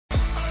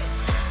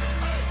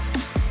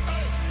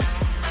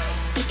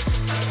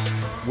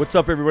What's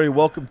up, everybody?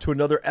 Welcome to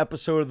another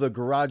episode of the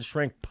Garage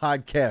Strength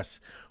Podcast,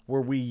 where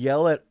we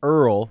yell at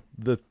Earl,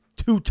 the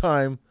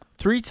three-time.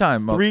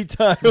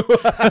 That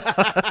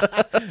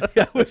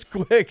was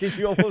quick, and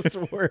you almost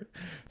were.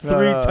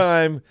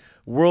 Three-time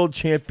world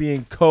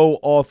champion,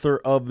 co-author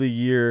of the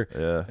year.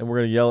 Yeah. And we're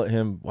going to yell at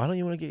him. Why don't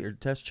you want to get your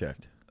test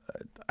checked?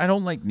 I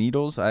don't like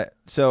needles. Oh,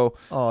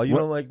 you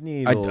don't like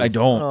needles? I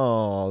don't.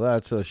 Oh,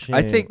 that's a shame.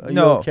 I think, Are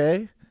no. you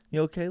okay?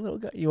 You okay, little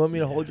guy? You want me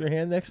to hold your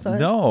hand next time?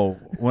 No.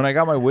 When I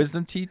got my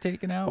wisdom teeth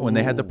taken out, when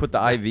they had to put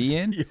the IV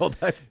in, Yo,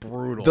 that's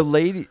brutal.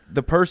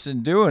 the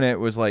person doing it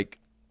was like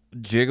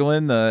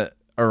jiggling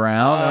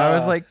around, and I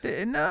was like,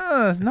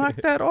 no,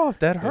 knock that off.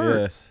 That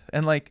hurts. Yeah.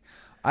 And like,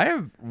 I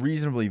have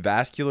reasonably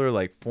vascular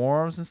like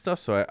forearms and stuff,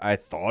 so I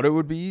thought it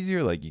would be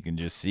easier. Like, you can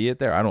just see it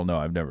there. I don't know.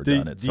 I've never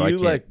done it, so I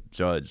can't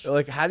judge.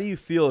 Like, how do you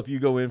feel if you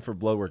go in for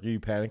blood work? Are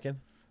you panicking?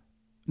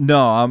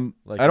 No,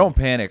 I don't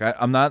panic.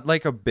 I'm not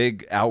like a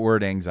big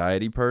outward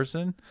anxiety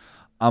person.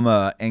 I'm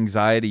a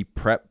anxiety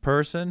prep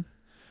person.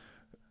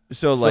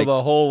 So like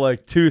the whole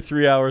like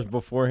 2-3 hours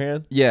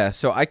beforehand? Yeah,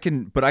 so I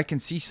can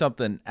see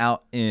something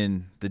out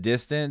in the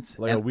distance.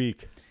 Like a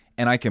week.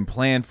 And I can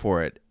plan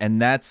for it.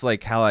 And that's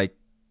like how I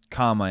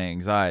calm my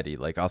anxiety.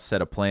 Like, I'll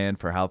set a plan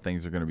for how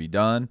things are going to be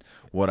done,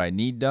 what I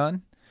need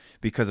done.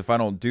 Because if I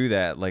don't do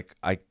that, like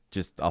I'll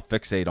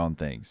fixate on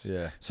things.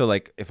 Yeah. So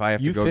like if I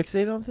have to go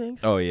fixate on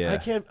things? Oh yeah.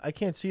 I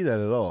can't see that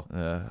at all.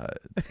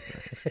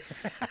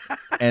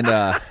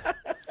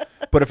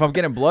 But if I'm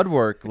getting blood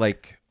work,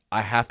 like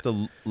I have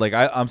to, like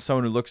I'm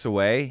someone who looks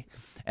away,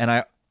 and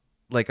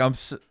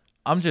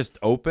I'm just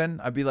open.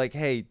 I'd be like,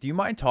 hey, do you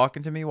mind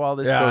talking to me while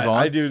this goes on?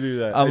 I do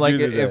that. I'm like,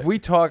 if we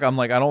talk, I'm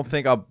like, I don't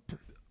think I'll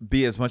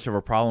be as much of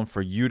a problem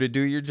for you to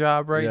do your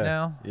job right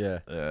now.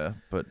 Yeah.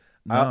 But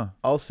no.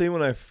 I'll say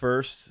when I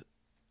first,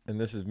 and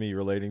this is me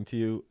relating to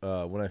you,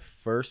 when I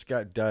first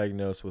got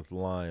diagnosed with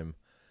Lyme,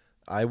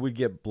 I would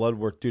get blood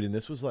work, dude, and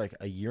this was like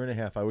a year and a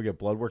half. I would get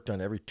blood work done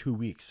every 2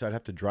 weeks. So I'd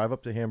have to drive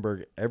up to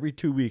Hamburg every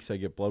 2 weeks. I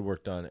get blood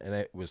work done,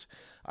 and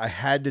I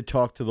had to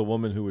talk to the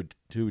woman who would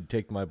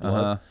take my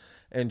blood,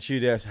 and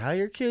she'd ask, "How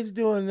your kids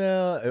doing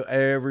now?"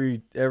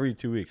 Every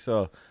 2 weeks.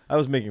 So I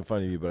was making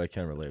fun of you, but I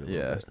can relate a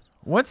little bit.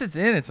 Once it's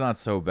in, it's not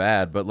so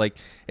bad, but like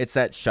it's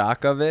that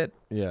shock of it.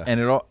 Yeah.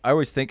 And I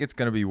always think it's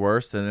gonna be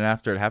worse, and then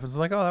after it happens, I'm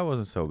like, oh, that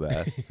wasn't so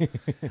bad.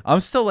 I'm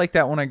still like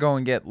that when I go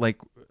and get like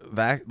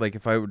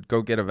if I would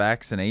go get a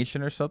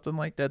vaccination or something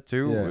like that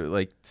too. Yeah.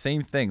 Like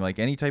same thing, like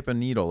any type of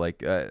needle.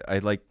 Like I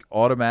like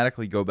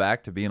automatically go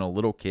back to being a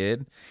little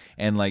kid,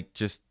 and like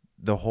just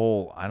the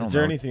whole Is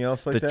there anything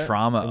else like that? The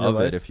trauma of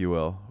life? it, if you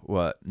will.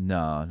 What?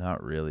 No,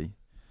 not really.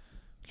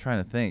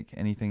 Trying to think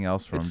anything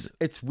else from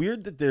it's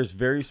weird that there's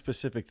very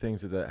specific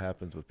things that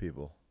happens with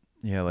people.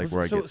 Yeah, like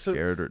where I get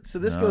scared or so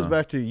this goes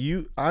back to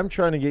you. I'm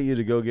trying to get you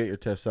to go get your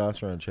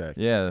testosterone checked.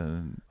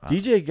 Yeah.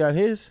 DJ got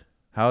his.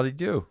 How'd he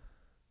do?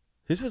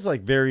 His was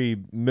like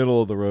very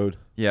middle of the road.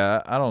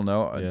 Yeah, I don't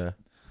know. Yeah.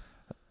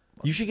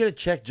 You should get it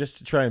checked just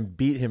to try and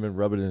beat him and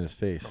rub it in his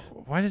face.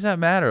 Why does that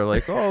matter?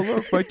 Like, oh,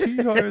 look, my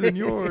teeth higher than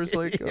yours.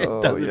 Like, oh,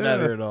 it doesn't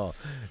matter at all.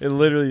 It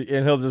literally,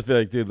 and he'll just be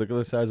like, dude, look at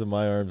the size of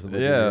my arms and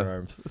look at your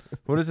arms.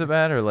 What does it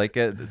matter? Like,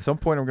 at some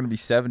point, I'm going to be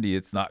 70.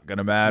 It's not going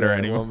to matter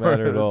anymore. It won't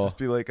matter at all. Just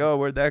be like, oh,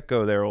 where'd that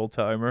go there, old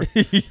timer?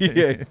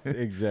 Yeah,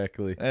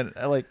 exactly. And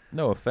like,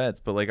 no offense,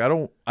 but like, I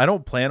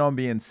don't plan on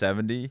being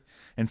 70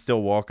 and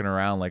still walking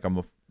around like I'm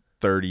a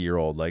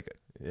 30-year-old. Like,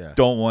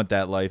 don't want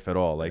that life at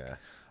all. Like,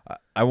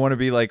 I want to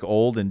be like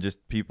old and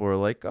just people are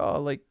like, oh,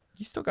 like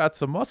you still got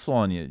some muscle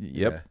on you.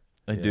 Yep,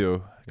 I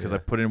do, because I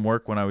put in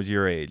work when I was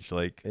your age.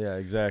 Like, yeah,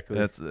 exactly.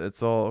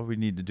 That's all we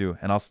need to do,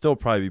 and I'll still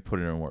probably be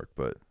putting in work,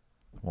 but it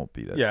won't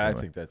be that. Yeah, I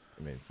think that.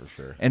 I mean, for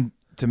sure. And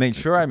to make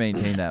sure I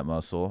maintain that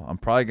muscle, I'm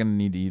probably gonna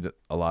need to eat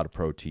a lot of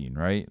protein,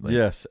 right? Like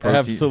yes,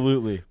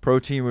 absolutely.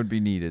 Protein would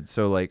be needed.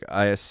 So like,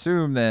 I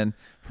assume then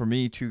for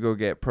me to go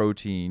get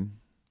protein,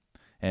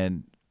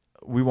 and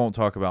we won't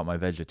talk about my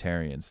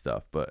vegetarian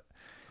stuff, but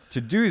to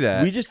do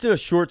that, we just did a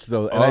shorts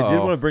though, and I did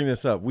want to bring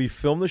this up. We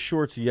filmed the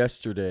shorts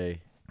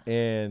yesterday,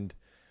 and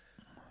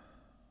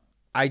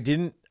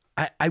I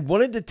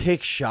wanted to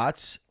take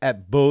shots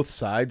at both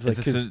sides. Like,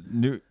 is this a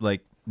new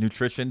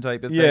nutrition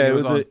type of thing? Yeah,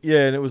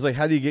 and it was like,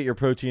 how do you get your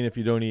protein if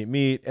you don't eat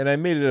meat? And I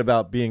made it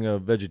about being a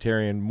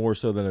vegetarian more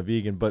so than a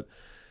vegan, but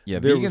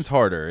vegan's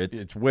harder.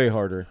 It's way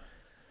harder.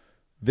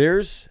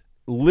 There's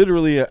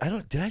literally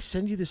did I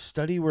send you this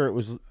study where it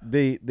was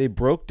they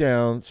broke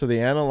down, so they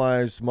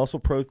analyzed muscle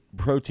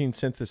protein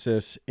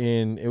synthesis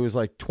in, it was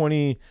like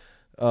 20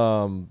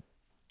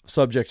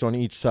 subjects on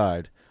each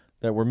side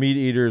that were meat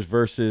eaters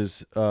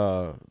versus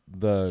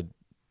the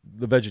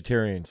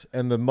vegetarians,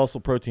 and the muscle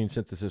protein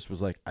synthesis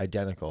was like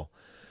identical.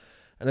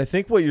 And I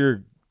think what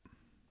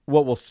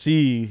we'll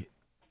see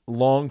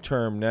long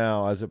term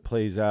now as it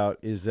plays out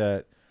is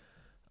that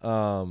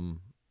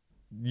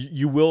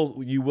you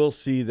will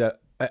see that,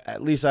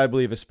 at least I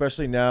believe,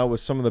 especially now with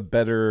some of the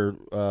better,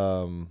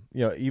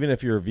 even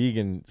if you're a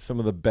vegan, some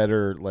of the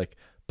better like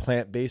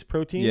plant-based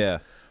proteins. Yeah.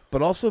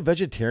 But also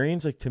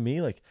vegetarians, like to me,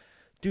 like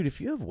dude, if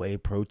you have whey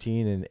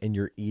protein and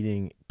you're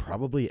eating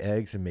probably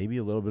eggs and maybe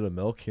a little bit of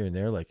milk here and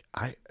there, like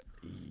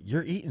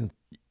you're eating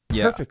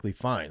perfectly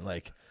fine.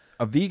 Like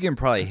a vegan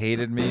probably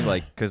hated me,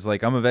 like, because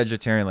like I'm a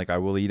vegetarian. Like I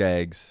will eat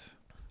eggs,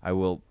 I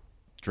will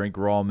drink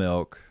raw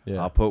milk.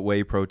 I'll put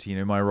whey protein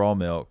in my raw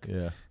milk.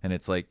 And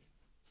it's like,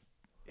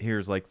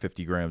 here's like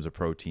 50 grams of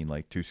protein,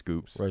 like 2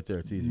 scoops. Right there,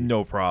 it's easy.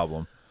 No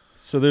problem.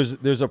 So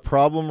there's a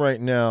problem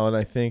right now, and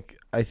I think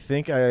I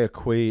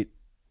equate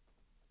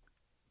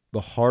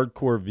the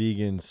hardcore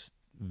vegans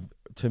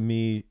to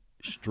me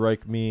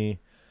strike me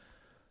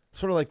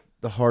sort of like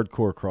the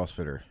hardcore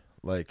CrossFitter.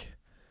 Like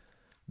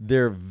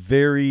they're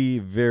very,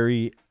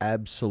 very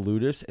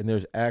absolutist, and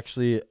there's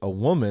actually a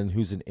woman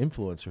who's an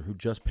influencer who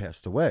just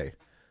passed away,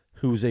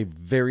 who's a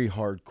very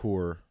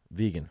hardcore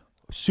vegan,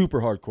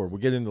 super hardcore.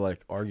 We'll get into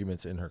like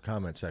arguments in her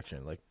comment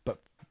section, like, but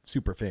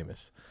super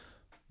famous.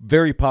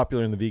 Very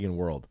popular in the vegan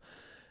world.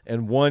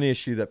 And one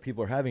issue that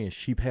people are having is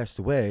she passed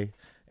away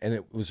and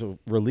it was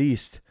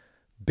released.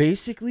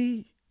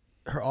 Basically,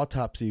 her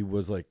autopsy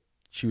was like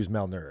she was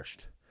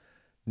malnourished.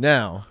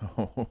 Now,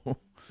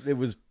 it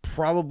was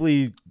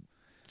probably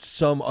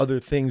some other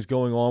things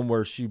going on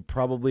where she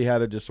probably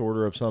had a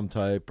disorder of some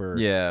type.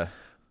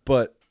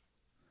 But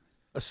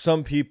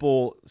some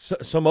people,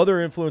 some other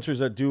influencers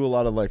that do a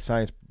lot of like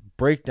science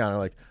breakdown are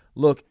like,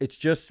 look, it's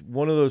just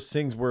one of those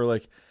things where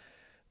like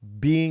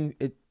being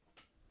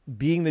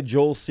the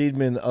Joel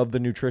Seedman of the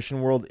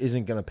nutrition world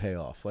isn't going to pay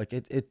off. Like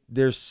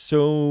there's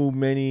so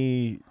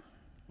many,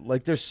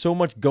 like there's so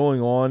much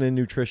going on in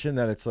nutrition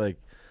that it's like.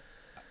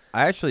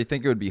 I actually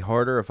think it would be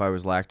harder if I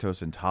was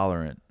lactose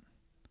intolerant.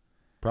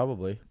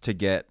 Probably. To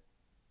get,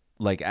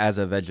 like as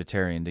a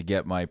vegetarian, to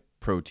get my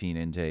protein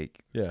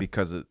intake. Yeah.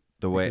 Because of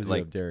the way, because like.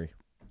 You have dairy.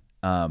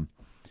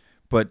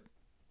 But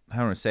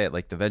how do I say it?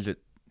 Like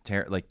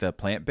like the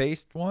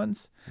plant-based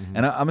ones. Mm-hmm.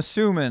 And I'm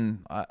assuming,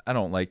 I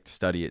don't like to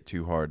study it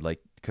too hard. Like,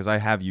 because I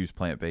have used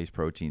plant-based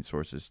protein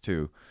sources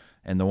too,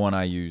 and the one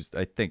I used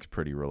I think is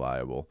pretty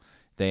reliable.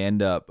 They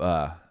end up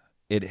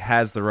it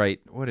has the right,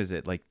 what is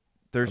it, like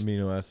there's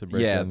amino acid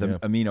breakdown. The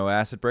amino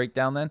acid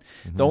breakdown. Then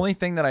the only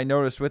thing that I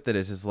noticed with it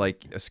is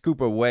like a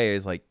scoop of whey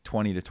is like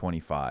 20 to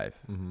 25.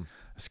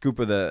 A scoop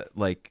of the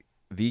like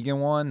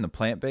vegan one, the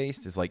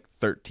plant-based, is like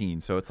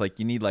 13. So it's like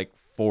you need like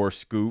 4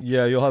 scoops.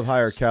 Yeah, you'll have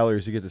higher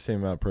calories to get the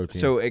same amount of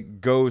protein. So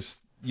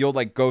you'll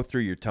like go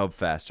through your tub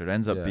faster. It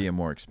ends up being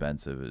more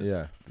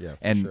expensive.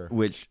 And sure.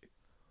 Which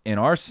in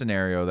our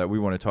scenario that we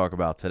want to talk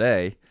about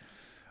today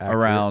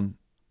around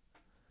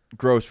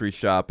grocery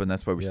shopping,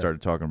 that's why we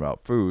started talking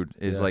about food,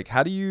 is like,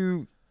 how do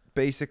you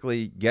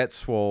basically get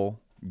swole,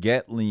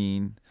 get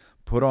lean,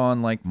 put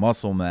on like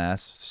muscle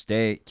mass,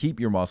 keep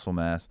your muscle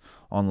mass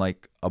on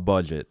like a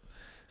budget.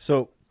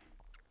 So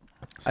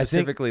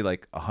specifically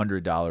like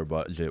 $100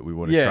 budget we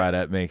want to try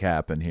to make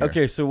happen here.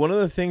 Okay, so one of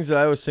the things that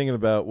I was thinking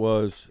about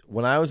was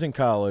when I was in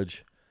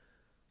college,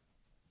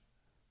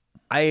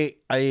 I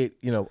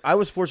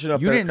was fortunate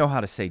enough. You didn't know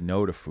how to say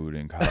no to food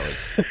in college.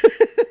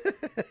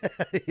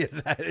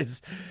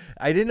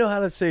 I didn't know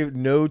how to say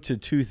no to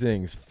 2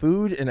 things: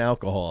 food and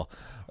alcohol.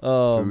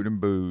 Food and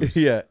booze.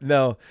 Yeah.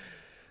 No,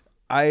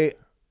 I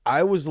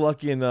was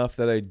lucky enough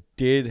that I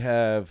did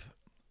have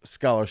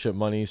scholarship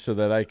money so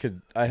that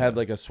I had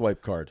like a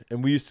swipe card,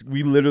 and we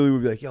literally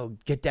would be like, yo,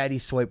 get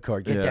daddy's swipe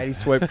card, daddy's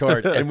swipe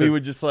card. And we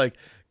would just like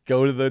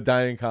go to the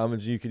dining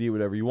commons and you could eat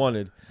whatever you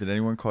wanted. Did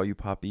anyone call you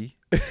Poppy?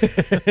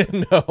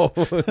 No.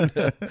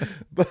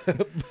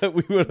 But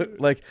we would,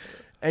 like,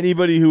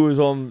 anybody who was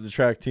on the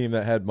track team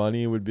that had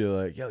money would be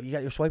like, yo, you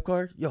got your swipe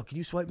card? Yo, can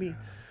you swipe me?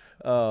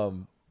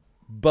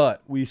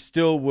 But we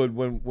still would,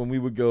 when we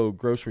would go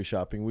grocery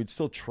shopping, we'd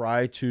still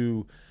try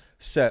to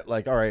set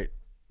like, all right,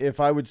 if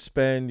I would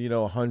spend,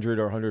 $100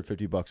 or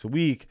 $150 a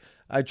week,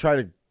 I'd try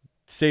to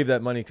save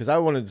that money because I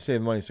wanted to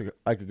save money so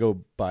I could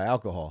go buy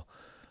alcohol.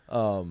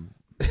 Man.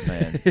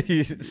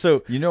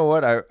 So you know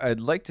what?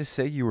 I'd like to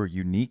say you were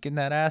unique in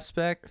that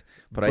aspect,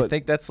 but I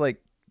think that's like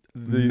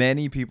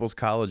many people's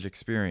college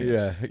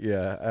experience.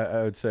 Yeah.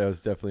 I would say I was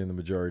definitely in the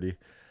majority.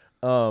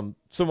 So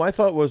my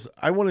thought was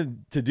I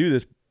wanted to do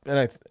this, and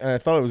I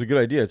thought it was a good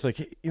idea. It's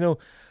like,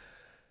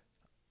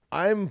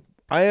 I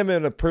am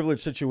in a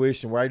privileged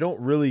situation where I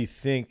don't really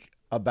think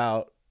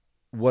about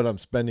what I'm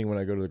spending when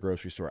I go to the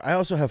grocery store. I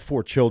also have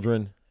 4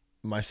 children,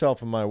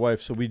 myself and my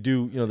wife, so we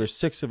do, there's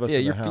 6 of us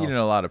in the house. Yeah, you're feeding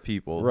a lot of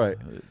people. Right.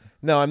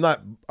 No, I'm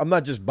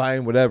not just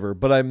buying whatever,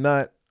 but I'm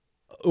not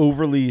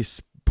overly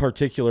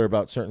particular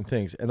about certain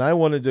things. And I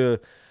wanted to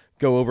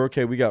go over,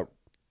 okay, we got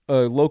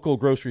a local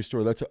grocery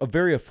store that's a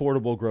very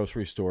affordable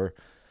grocery store.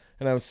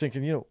 And I was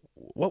thinking,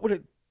 what would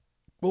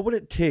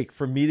it take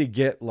for me to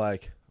get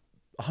like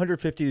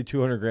 150 to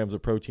 200 grams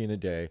of protein a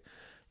day?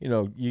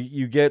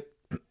 You get,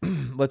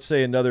 let's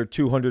say, another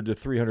 200 to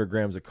 300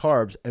 grams of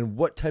carbs. And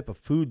what type of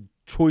food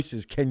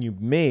choices can you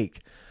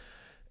make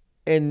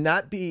and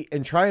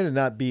trying to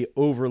not be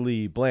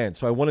overly bland?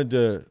 So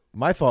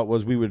my thought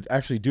was we would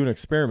actually do an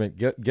experiment,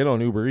 get on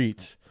Uber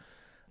Eats,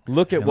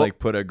 look at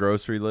put a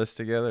grocery list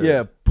together.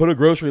 Yeah, put a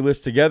grocery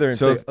list together and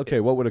say, okay,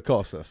 what would it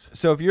cost us?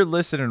 So if you're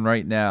listening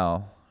right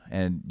now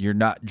and you're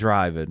not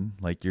driving,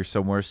 like you're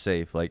somewhere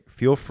safe, like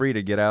feel free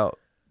to get out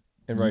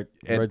and write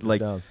this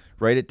down.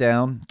 Write it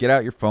down, get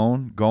out your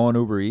phone, go on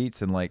Uber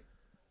Eats, and like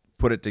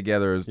put it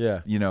together as,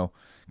 you know,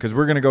 because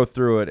we're going to go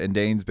through it, and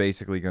Dane's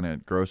basically going to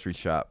grocery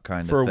shop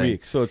kind of for a thing.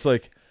 week. So it's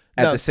like,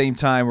 at the same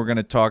time, we're going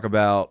to talk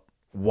about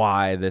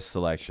why this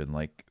selection,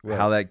 like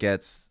how that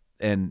gets.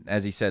 And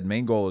as he said,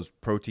 main goal is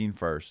protein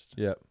first.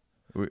 Yeah.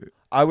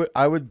 I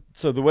would.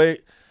 So the way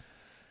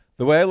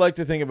I like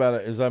to think about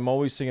it is I'm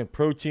always thinking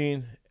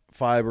protein,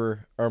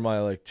 fiber are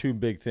my like two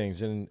big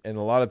things. And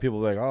a lot of people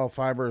are like, oh,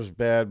 fiber is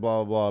bad,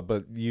 blah, blah, blah.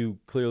 But you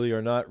clearly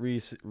are not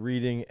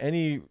reading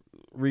any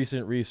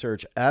recent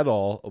research at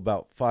all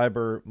about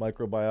fiber,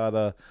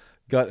 microbiota,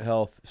 gut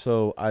health.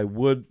 So I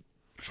would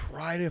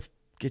try to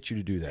get you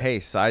to do that. Hey,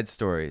 side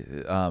story.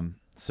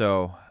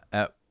 So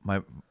at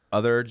my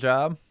other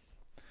job,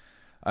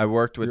 I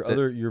worked with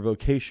your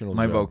vocational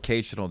my job.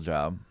 vocational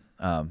job,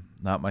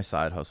 not my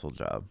side hustle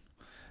job.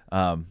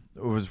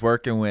 Was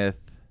working with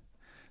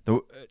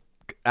the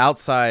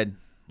outside,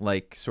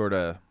 like sort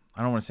of,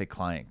 I don't want to say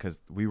client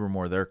because we were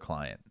more their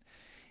client,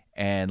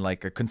 and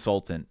like a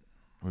consultant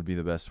would be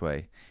the best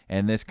way.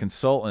 And this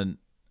consultant,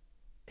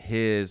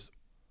 his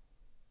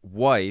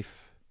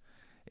wife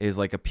is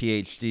like a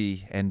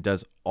PhD and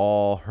does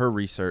all her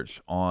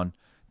research on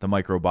the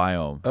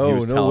microbiome. Oh,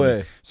 no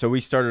way. So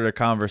we started a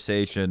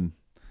conversation.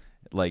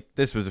 Like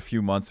this was a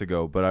few months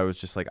ago, but I was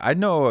just like, I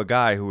know a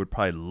guy who would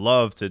probably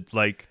love to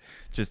like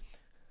just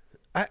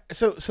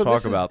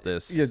talk about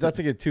this. Yeah, not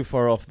to get too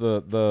far off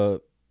the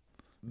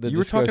you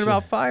were talking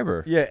about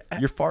fiber. Yeah,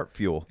 your fart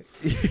fuel.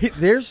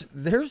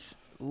 there's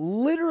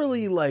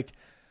literally like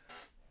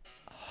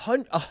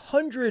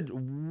 100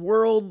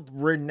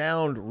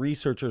 world-renowned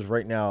researchers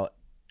right now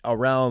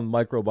around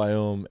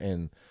microbiome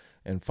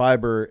and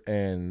fiber,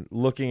 and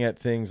looking at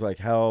things like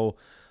how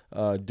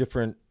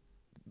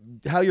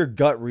your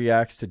gut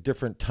reacts to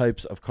different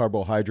types of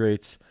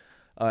carbohydrates,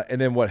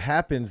 and then what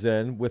happens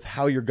then with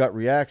how your gut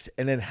reacts,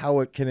 and then how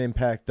it can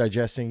impact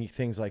digesting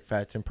things like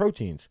fats and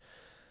proteins.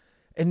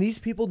 And these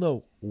people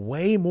know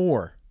way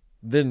more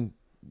than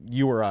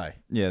you or I.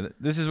 Yeah,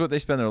 this is what they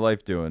spend their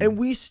life doing. And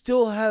we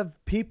still have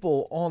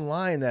people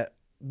online that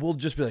will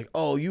just be like,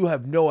 oh, you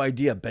have no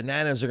idea.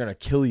 Bananas are going to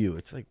kill you.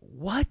 It's like,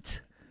 what?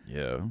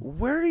 Yeah.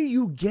 Where are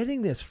you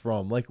getting this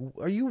from? Like,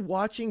 are you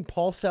watching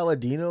Paul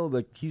Saladino?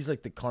 Like, he's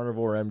like the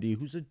carnivore MD,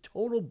 who's a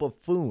total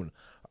buffoon,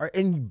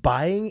 and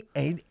buying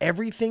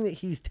everything that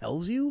he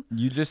tells you?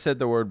 You just said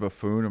the word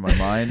buffoon, and my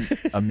mind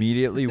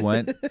immediately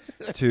went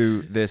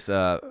to this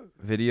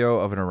video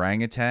of an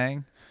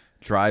orangutan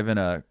driving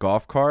a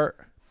golf cart.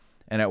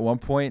 And at one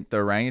point, the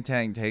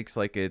orangutan takes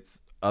like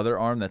its other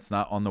arm that's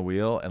not on the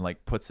wheel and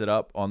like puts it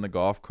up on the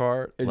golf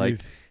cart, and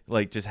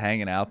like just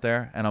hanging out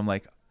there. And I'm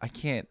like, I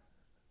can't.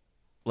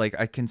 Like,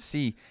 I can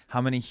see how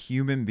many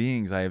human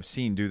beings I have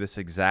seen do this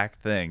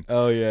exact thing.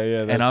 Oh, yeah.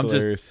 That's and I'm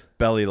hilarious. Just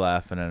belly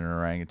laughing at an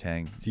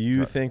orangutan. Do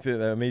you think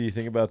that made you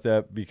think about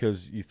that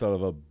because you thought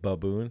of a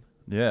baboon?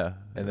 Yeah.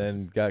 And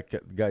then got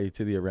you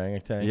to the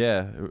orangutan?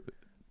 Yeah.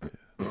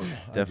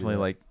 Definitely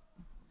like,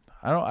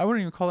 I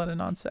wouldn't even call that a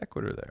non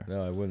sequitur there.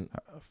 No, I wouldn't.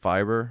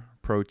 Fiber,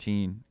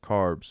 protein,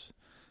 carbs.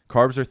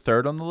 Carbs are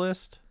third on the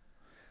list?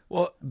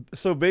 Well,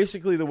 so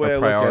basically the way I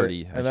look at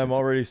it, and I'm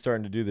already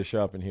starting to do the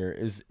shopping here,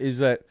 is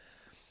that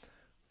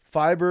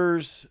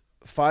fibers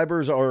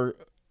are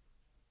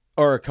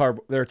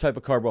they're a type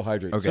of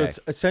carbohydrate. Okay. So it's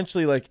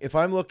essentially like if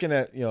I'm looking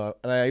at, and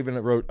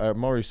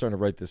I'm already starting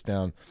to write this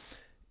down.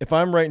 If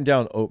I'm writing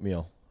down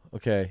oatmeal,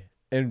 okay,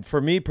 and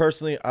for me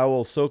personally, I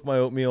will soak my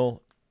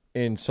oatmeal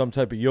in some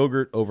type of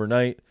yogurt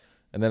overnight,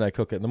 and then I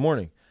cook it in the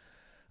morning.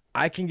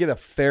 I can get a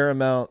fair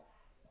amount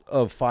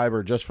of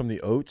fiber just from the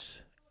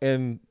oats,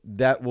 and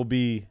that will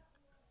be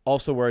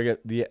also where I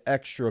get the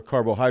extra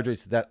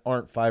carbohydrates that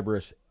aren't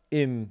fibrous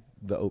in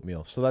the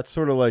oatmeal. So that's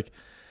sort of like,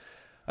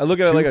 I look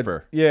at it like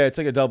it's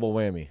like a double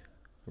whammy,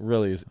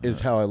 really is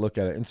how I look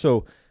at it. And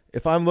so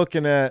if I'm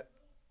looking at,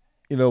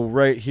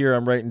 right here,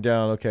 I'm writing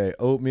down, okay,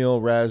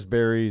 oatmeal,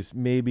 raspberries,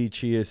 maybe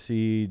chia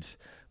seeds,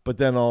 but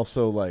then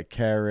also like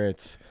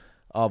carrots,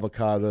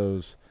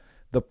 avocados.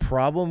 The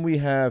problem we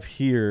have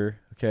here,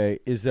 okay,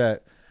 is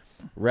that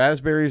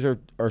raspberries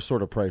are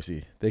sort of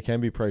pricey. They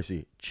can be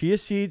pricey. Chia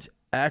seeds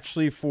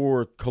actually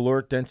for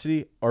caloric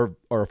density are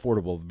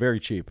affordable, very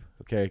cheap,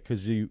 okay,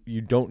 because you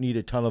don't need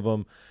a ton of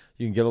them.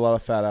 You can get a lot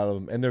of fat out of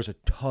them, and there's a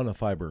ton of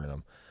fiber in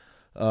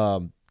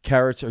them.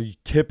 Carrots are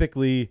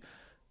typically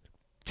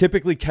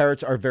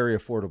carrots are very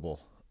affordable.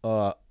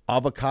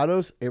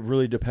 Avocados, it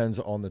really depends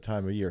on the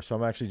time of year. So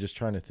I'm actually just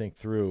trying to think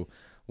through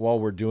while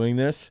we're doing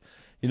this,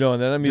 and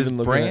then I'm even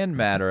looking brand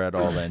matter at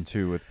all then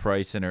too with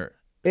price and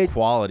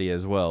quality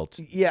as well.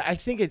 Yeah, I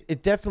think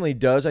it definitely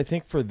does. I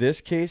think for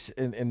this case,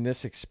 in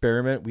this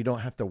experiment, we don't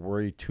have to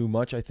worry too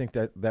much. I think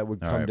that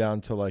would come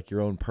down to like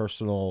your own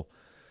personal,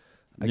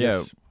 I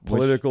guess,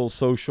 political,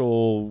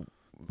 social.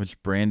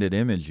 Which branded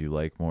image you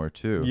like more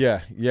too.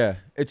 Yeah.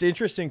 It's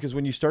interesting because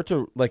when you start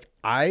to, like,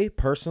 I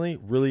personally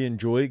really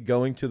enjoy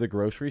going to the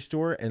grocery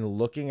store and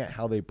looking at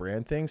how they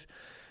brand things.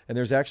 And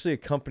there's actually a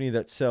company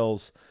that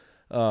sells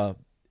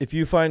If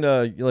you find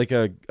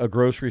a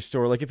grocery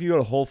store, like if you go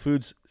to Whole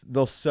Foods,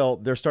 they're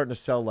starting to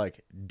sell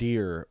like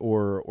deer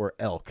or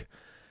elk.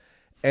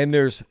 And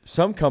there's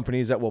some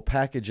companies that will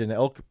package an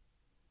elk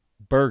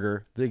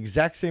burger the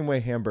exact same way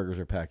hamburgers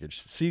are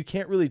packaged. So you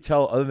can't really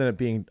tell other than it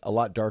being a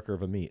lot darker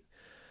of a meat.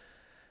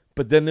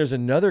 But then there's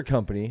another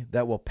company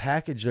that will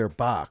package their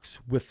box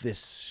with this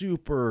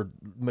super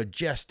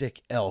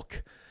majestic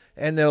elk.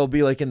 And they'll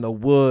be like in the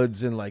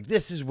woods and like,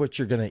 this is what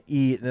you're going to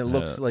eat. And it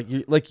looks like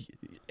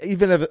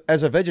even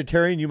as a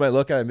vegetarian, you might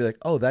look at it and be like,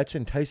 oh, that's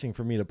enticing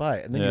for me to buy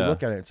it. And then you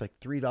look at it, it's like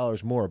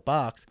 $3 more a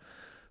box.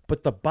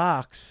 But the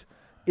box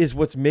is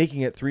what's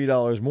making it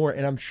 $3 more.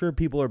 And I'm sure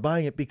people are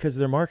buying it because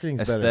their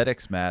marketing's better.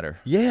 Aesthetics matter.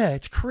 Yeah,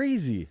 it's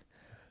crazy.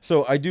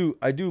 So I do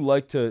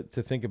like to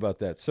think about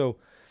that. So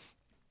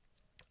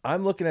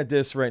I'm looking at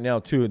this right now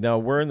too. Now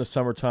we're in the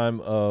summertime,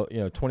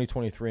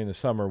 2023 in the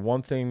summer.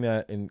 One thing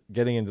that in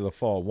getting into the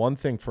fall, one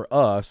thing for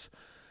us,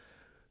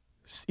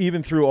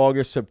 even through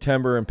August,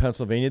 September in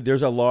Pennsylvania,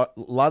 there's a lot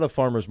of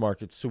farmers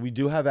markets. So we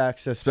do have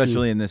access,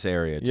 especially in this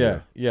area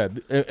too. Yeah,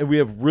 and we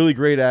have really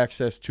great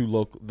access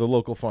to the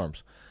local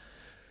farms.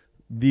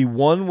 The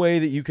one way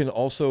that you can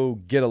also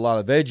get a lot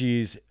of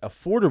veggies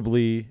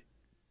affordably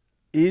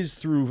is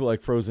through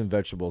like frozen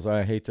vegetables.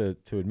 I hate to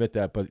admit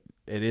that, but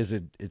it's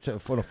an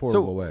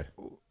affordable way.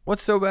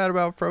 What's so bad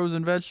about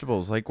frozen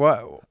vegetables? Like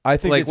what? I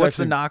think like what's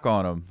the knock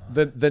on them?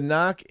 The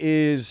knock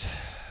is,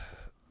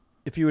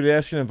 if you would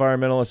ask an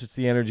environmentalist, it's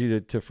the energy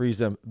to freeze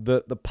them.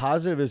 The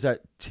positive is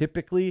that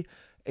typically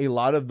a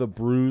lot of the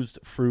bruised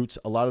fruits,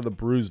 a lot of the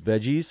bruised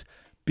veggies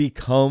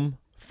become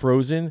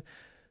frozen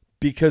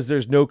because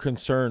there's no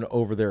concern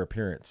over their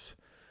appearance.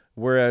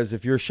 Whereas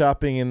if you're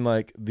shopping in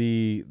like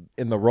in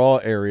the raw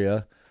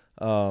area,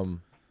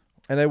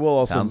 and I will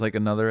also sounds like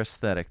another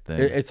aesthetic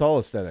thing. It's all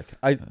aesthetic.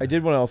 I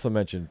did want to also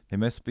mention they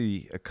must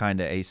be a kind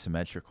of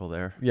asymmetrical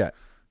there. Yeah.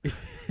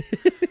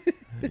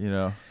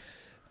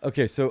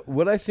 Okay, so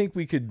what I think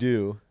we could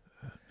do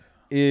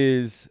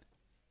is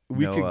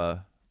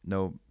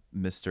no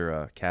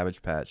Mr.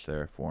 Cabbage Patch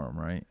there for him,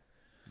 right?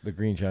 The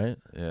Green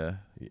Giant? Yeah.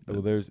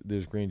 Well,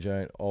 there's Green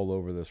Giant all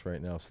over this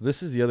right now. So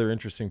this is the other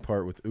interesting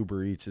part with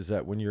Uber Eats is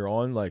that when you're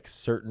on like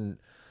certain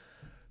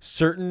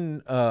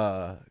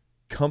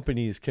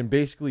companies can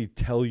basically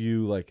tell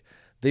you like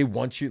they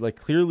want you, like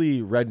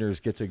clearly Redner's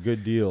gets a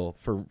good deal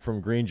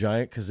from Green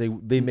Giant because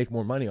they make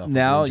more money off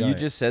now of Green you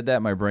Giant. Just said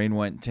that my brain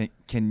went to,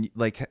 can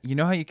like you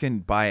know how you can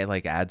buy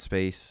like ad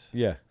space?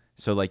 Yeah.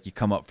 So like you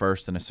come up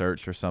first in a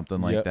search or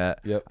something like that.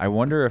 Yep. I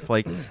wonder if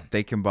like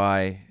they can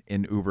buy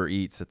in Uber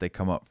Eats that they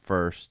come up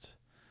first.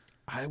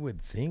 I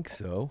would think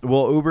so.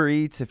 Well, Uber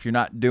Eats, if you're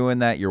not doing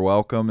that, you're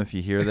welcome. If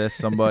you hear this,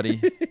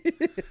 somebody.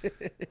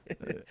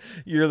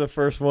 You're the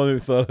first one who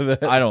thought of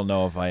that. I don't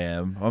know if I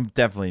am. I'm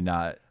definitely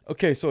not.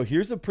 Okay, so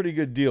here's a pretty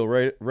good deal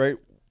right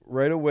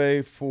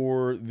away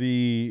for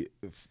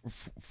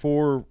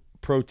for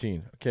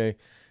protein. Okay,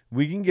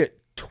 we can get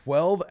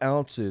 12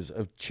 ounces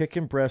of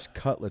chicken breast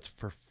cutlets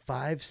for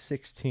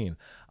 $5.16.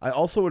 I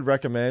also would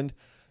recommend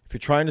if you're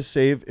trying to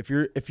save, if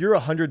you're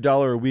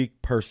 $100 a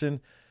week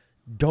person,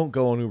 don't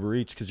go on Uber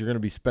Eats because you're going to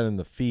be spending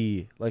the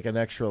fee like an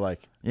extra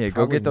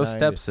go get those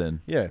steps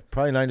in. Yeah,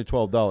 probably $9 to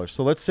 $12.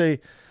 So let's say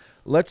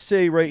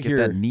right here,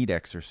 get that NEAT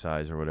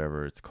exercise or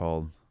whatever it's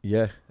called.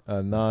 Yeah,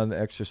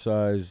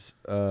 non-exercise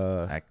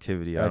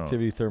activity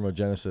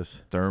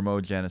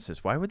thermogenesis.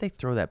 Why would they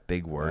throw that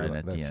big word in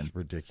at the end? That's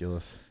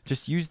ridiculous.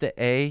 Just use the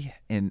A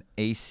in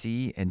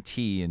AC and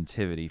T in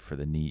activity for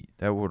the NEAT.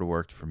 That would have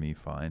worked for me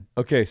fine.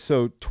 Okay,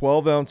 so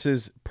 12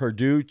 ounces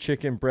Purdue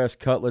chicken breast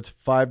cutlets,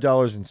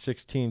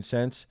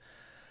 $5.16.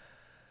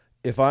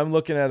 If I'm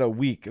looking at a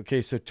week,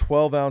 okay, so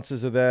 12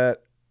 ounces of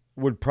that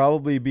would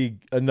probably be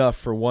enough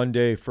for one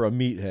day for a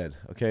meathead,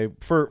 okay?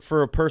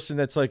 For a person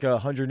that's like a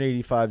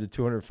 185 to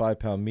 205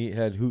 pound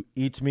meathead who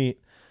eats meat.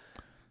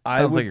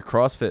 Sounds like a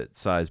CrossFit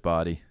size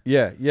body.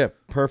 Yeah,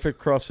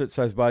 perfect CrossFit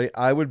size body.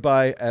 I would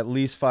buy at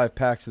least 5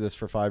 packs of this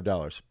for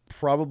 $5,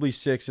 probably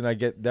 6,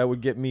 and that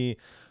would get me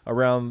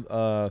around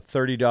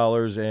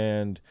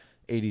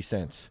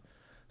 $30.80.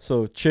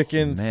 So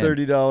chicken,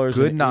 $30.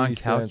 Good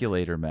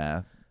non-calculator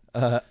math.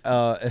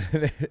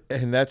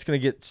 And that's gonna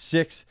get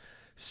six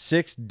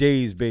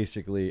days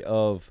basically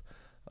of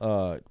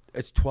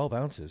it's 12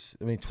 ounces.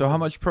 I mean, 12. So how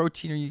much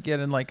protein are you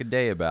getting like a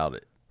day about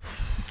it?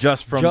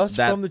 Just from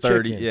the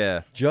 30, chicken.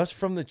 Yeah. Just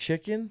from the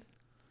chicken?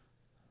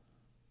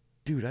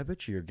 Dude, I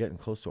bet you're getting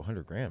close to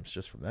 100 grams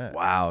just from that.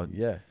 Wow.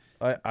 Yeah.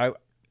 I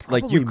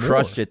like you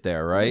crushed it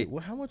there, right?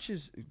 Wait, how much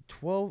is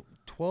 12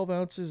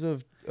 ounces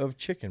of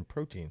chicken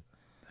protein?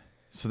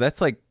 So that's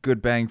like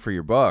good bang for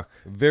your buck.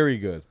 Very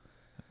good.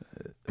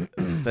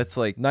 That's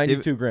like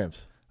 92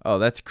 grams. Oh,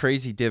 that's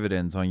crazy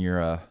dividends on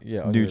your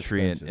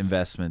nutrient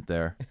investment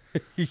there.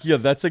 Yeah,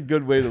 that's a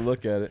good way to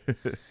look at it.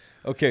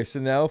 Okay, so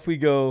now if we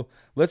go,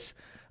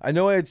 I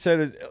know I had said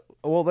it.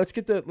 Well, let's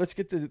get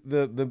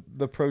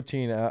the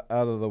protein out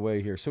of the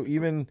way here. So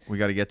even we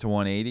got to get to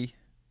 180.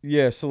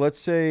 Yeah, so let's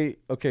say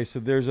so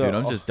there's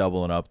I'm just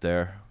doubling up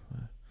there.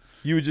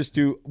 You would just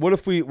do. What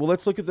if we? Well,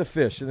 let's look at the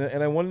fish.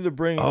 And I wanted to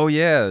bring. Oh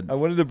yeah. I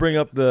wanted to bring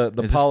up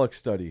the pollock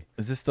study.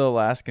 Is this the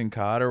Alaskan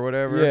cod or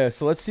whatever? Yeah.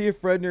 So let's see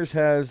if Redner's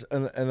has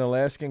an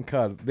Alaskan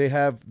cod.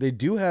 They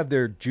do have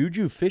their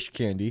Juju fish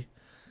candy.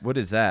 What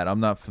is that?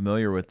 I'm not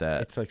familiar with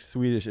that. It's like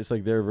Swedish. It's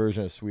like their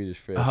version of Swedish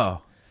fish.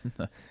 Oh.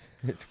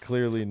 It's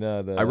clearly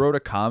not. I wrote a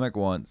comic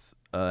once,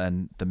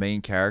 and the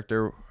main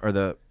character or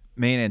the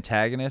main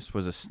antagonist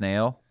was a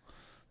snail.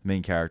 The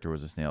main character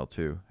was a snail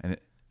too, and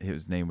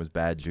his name was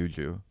Bad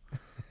Juju.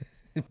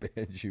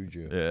 Bad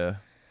Juju. Yeah.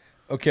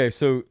 Okay,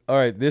 so all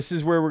right, this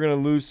is where we're gonna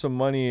lose some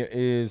money.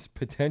 Is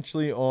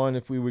potentially on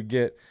if we would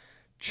get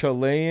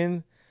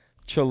Chilean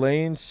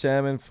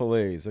salmon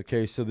fillets.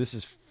 Okay, so this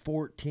is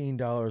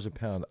 $14 a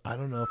pound. I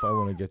don't know if I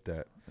want to get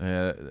that.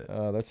 Yeah.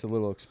 That's a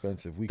little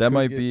expensive. That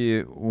might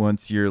be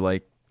once you're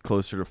like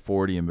closer to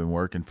 40 and been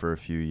working for a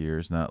few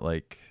years, not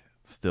like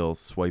still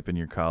swiping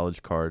your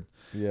college card.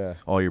 Yeah.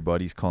 All your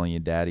buddies calling you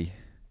daddy.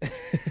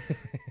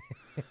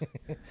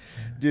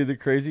 Dude, the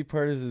crazy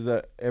part is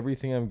that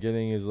everything I'm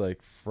getting is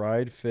like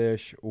fried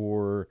fish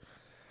or.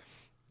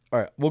 All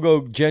right, we'll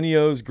go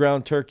Genio's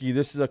ground turkey.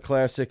 This is a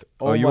classic.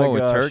 Oh, you went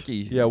with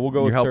turkey? Yeah, we'll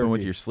go with turkey. You're helping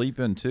with your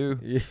sleeping too.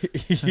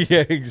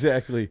 Yeah,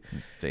 exactly.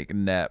 Just take a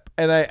nap.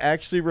 And I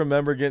actually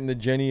remember getting the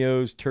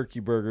Genio's turkey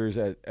burgers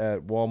at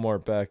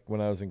Walmart back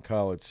when I was in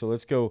college. So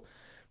let's go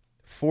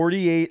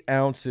 48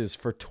 ounces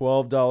for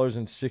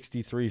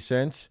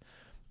 $12.63.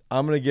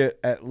 I'm going to get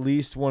at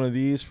least one of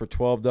these for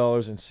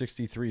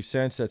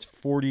 $12.63. That's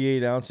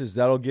 48 ounces.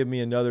 That'll give me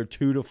another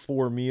 2 to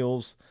 4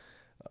 meals.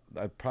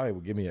 That probably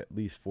would give me at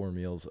least 4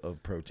 meals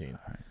of protein.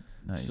 All right.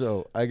 Nice.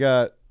 So I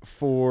got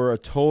for a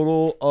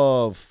total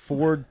of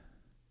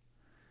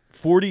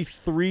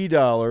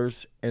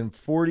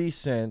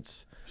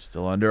 $43.40.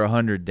 Still under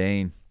 100,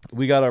 Dane.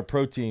 We got our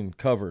protein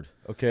covered.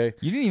 Okay.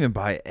 You didn't even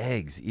buy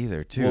eggs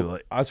either, too. Well,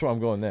 that's where I'm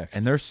going next.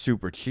 And they're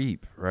super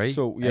cheap, right?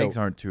 So eggs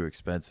aren't too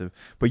expensive.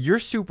 But you're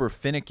super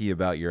finicky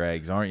about your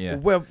eggs, aren't you?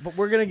 Well, but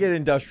we're gonna get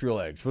industrial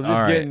eggs. We'll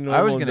just get normal.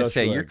 I was gonna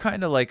say you're eggs.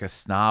 Kind of like a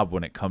snob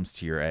when it comes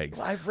to your eggs.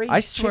 Well, I've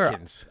raised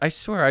chickens. I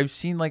swear, I've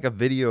seen like a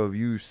video of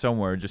you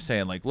somewhere just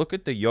saying like, "Look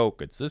at the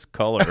yolk; it's this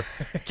color.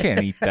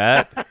 Can't eat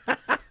that."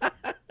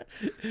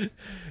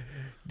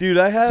 Dude,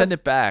 send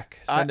it back.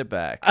 Send it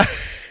back.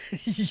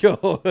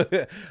 Yo,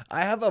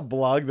 I have a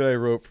blog that I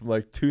wrote from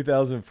like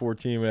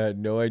 2014 when I had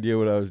no idea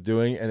what I was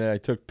doing, and then I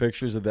took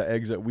pictures of the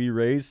eggs that we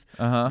raised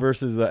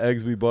versus the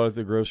eggs we bought at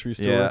the grocery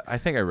store. Yeah, I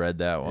think I read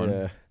that one.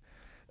 Yeah.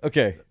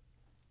 Okay,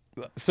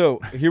 so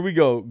here we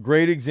go.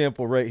 Great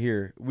example right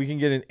here. We can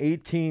get an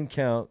 18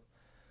 count.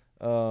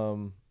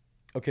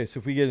 Okay, so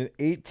if we get an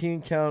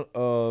 18 count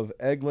of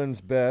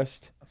Eggland's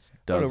Best, that's a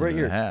dozen right and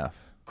here. A half.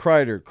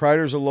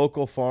 Kreider's a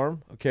local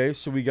farm. Okay,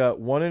 so we got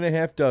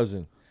 1.5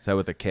 dozen. Is that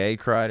with a K,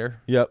 Kreider?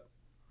 Yep.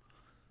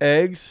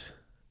 Eggs,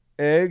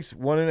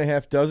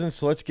 1.5 dozen.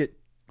 So let's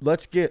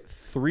get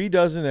 3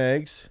 dozen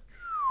eggs.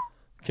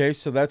 Okay,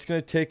 so that's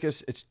gonna take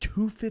us. It's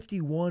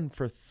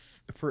 $2.51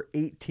 for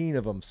 18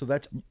 of them. So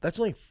that's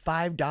only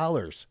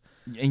 $5.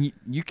 And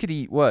you could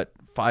eat what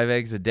 5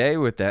 eggs a day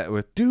with that?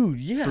 With dude,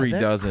 yeah, 3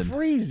 dozen.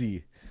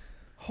 Crazy.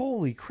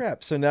 Holy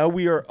crap! So now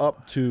we are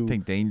up to. I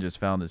think Dane just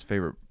found his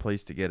favorite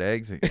place to get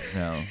eggs.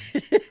 No.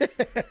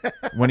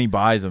 When he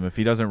buys them, if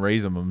he doesn't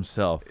raise them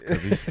himself,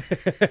 because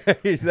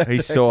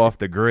he's so off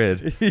the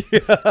grid.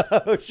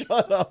 Yeah,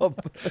 shut up.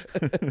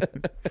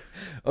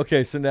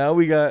 Okay, so now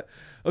we got.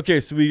 Okay,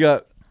 so we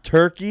got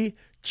turkey,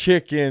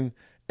 chicken,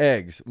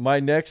 eggs.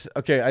 My next.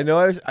 Okay, I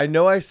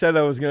know I said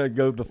I was gonna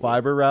go the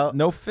fiber route.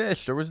 No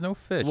fish. There was no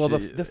fish. Well,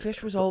 the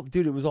fish was all,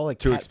 dude. It was all like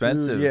too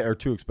expensive. Food. Yeah, or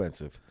too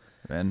expensive.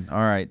 And all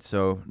right,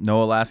 so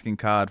no Alaskan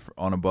cod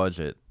on a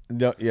budget.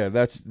 No, yeah,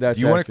 that's. Do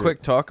you want to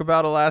quick talk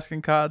about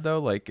Alaskan cod though?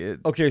 Like it.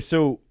 Okay,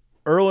 so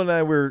Earl and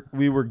I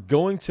we were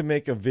going to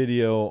make a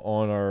video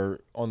on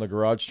the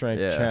Garage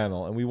Strength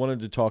channel, and we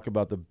wanted to talk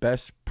about the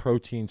best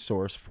protein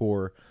source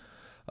for,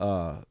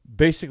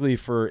 basically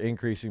for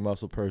increasing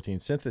muscle protein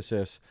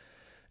synthesis.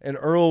 And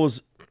Earl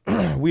was,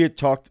 we had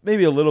talked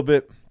maybe a little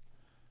bit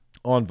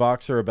on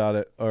Voxer about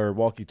it, or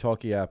Walkie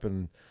Talkie app,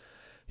 and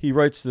he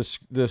writes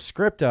the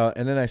script out,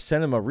 and then I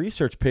sent him a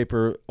research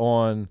paper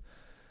on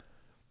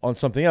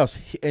something else,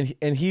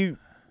 and he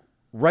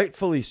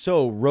rightfully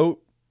so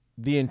wrote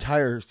the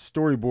entire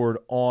storyboard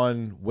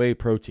on whey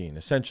protein.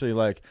 Essentially,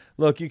 like,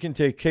 look, you can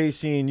take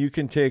casein, you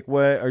can take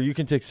whey, or you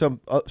can take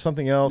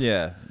something else.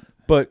 Yeah,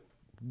 but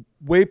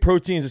whey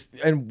proteins is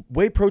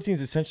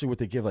essentially what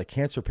they give like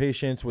cancer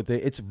patients.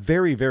 It's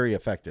very, very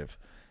effective.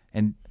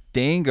 And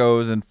Dane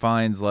goes and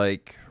finds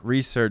like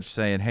research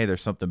saying, hey,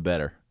 there's something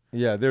better.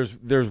 Yeah,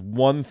 there's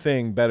one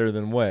thing better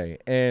than whey.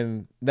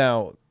 And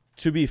now,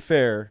 to be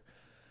fair,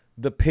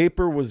 the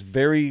paper was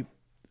very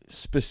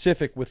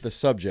specific with the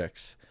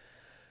subjects,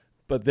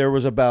 but there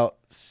was about,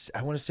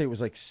 I want to say it was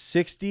like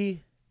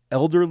 60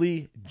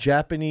 elderly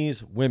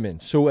Japanese women.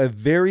 So a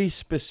very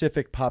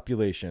specific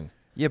population.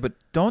 Yeah, but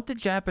don't the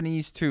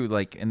Japanese too,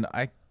 like, and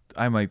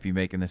I might be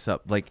making this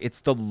up, like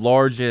it's the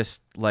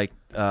largest like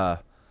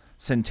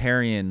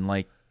centenarian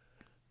like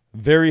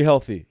Very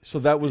healthy. So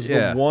that was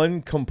Yeah. the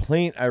one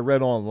complaint I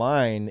read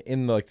online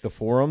in like the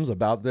forums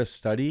about this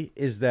study,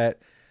 is that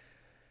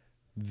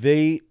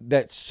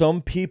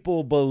some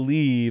people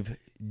believe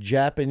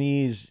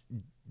Japanese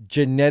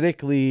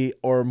genetically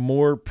are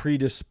more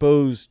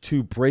predisposed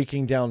to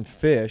breaking down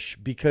fish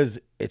because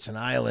it's an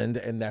island,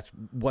 and that's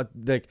what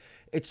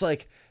it's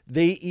like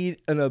they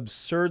eat an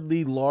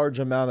absurdly large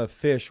amount of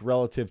fish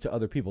relative to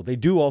other people. They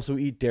do also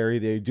eat dairy,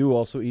 they do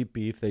also eat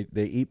beef, they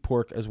eat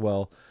pork as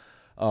well.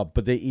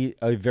 But they eat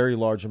a very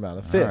large amount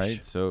of fish. All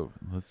right, so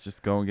let's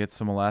just go and get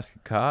some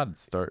Alaskan cod and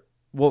start.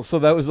 Well, so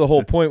that was the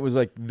whole point, was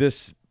like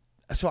this.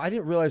 So I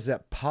didn't realize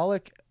that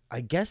pollock,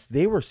 I guess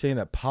they were saying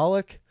that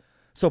pollock.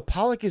 So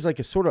pollock is like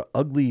a sort of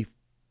ugly,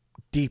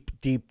 deep,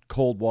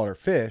 cold water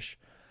fish.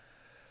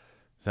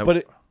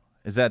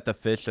 Is that the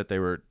fish that they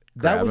were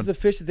grabbing? That was the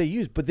fish that they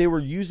used, but they were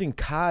using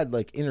cod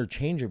like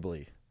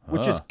interchangeably,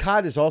 which is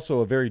cod is also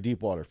a very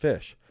deep water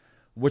fish.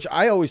 Which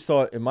I always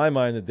thought in my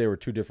mind that they were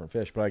two different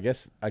fish, but I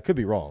guess I could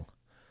be wrong.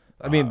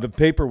 I mean, the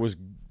paper was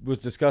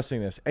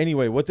discussing this.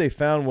 Anyway, what they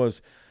found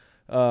was,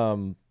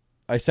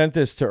 I sent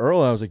this to Earl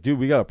and I was like, dude,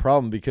 we got a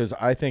problem, because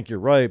I think you're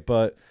right,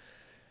 but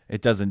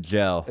it doesn't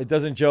gel. It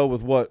doesn't gel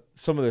with what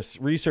some of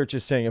this research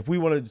is saying. If we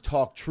wanted to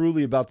talk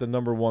truly about the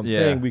number one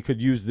thing, we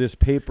could use this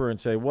paper and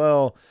say,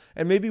 well,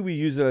 and maybe we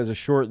use it as a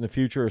short in the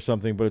future or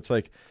something, but it's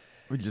like,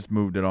 we just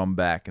moved it on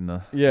back in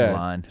the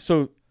line.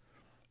 So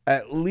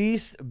at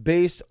least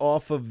based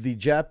off of the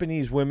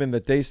Japanese women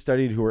that they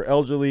studied who were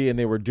elderly and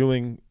they were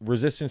doing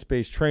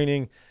resistance-based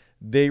training,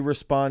 they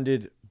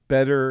responded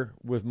better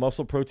with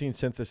muscle protein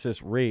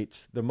synthesis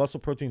rates. The muscle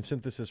protein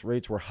synthesis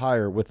rates were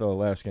higher with the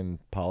Alaskan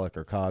pollock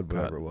or cod,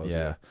 whatever it was.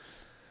 Yeah.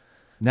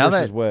 Now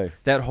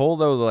that whole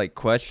though like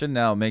question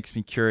now makes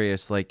me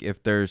curious. Like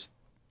if there's,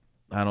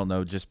 I don't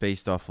know, just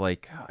based off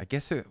like, I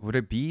guess would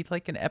it be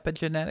like an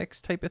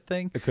epigenetics type of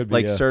thing? It could be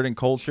like certain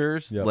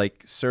cultures, Yep.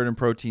 like certain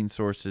protein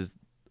sources,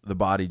 the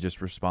body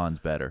just responds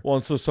better. Well,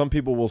 and so some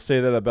people will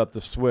say that about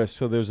the Swiss.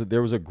 So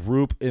there was a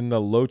group in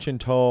the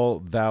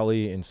Lochental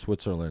Valley in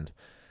Switzerland,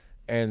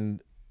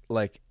 and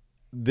like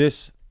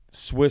this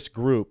Swiss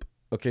group.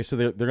 Okay, so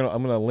I'm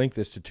gonna link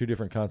this to two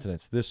different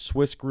continents. This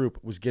Swiss group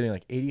was getting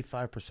like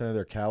 85% of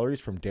their calories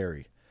from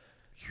dairy,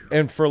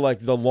 and for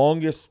like the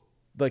longest,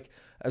 like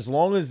as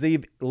long as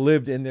they've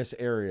lived in this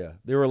area,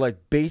 they were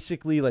like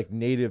basically like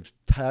native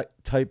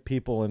type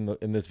people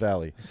in this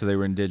valley. So they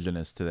were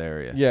indigenous to the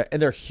area. Yeah,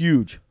 and they're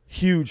huge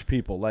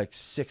people, like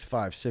 6'5",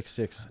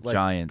 6'6", like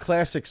giants.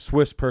 Classic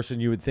Swiss person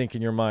you would think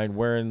in your mind,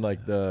 wearing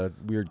like the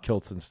weird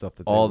kilts and stuff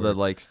that all they wear. the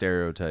like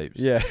stereotypes.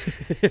 Yeah.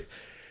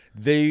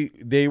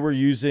 They were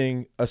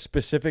using a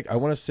specific, I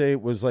want to say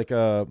it was like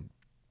the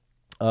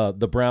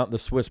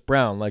Swiss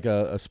brown, like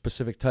a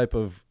specific type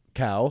of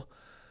cow,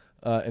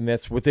 and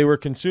that's what they were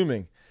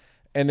consuming.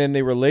 And then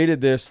they related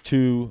this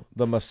to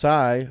the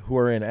Maasai, who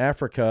are in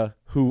Africa,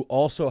 who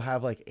also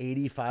have like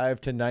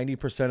 85 to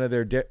 90% of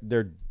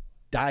their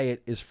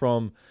diet is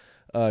from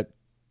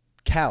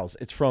cows.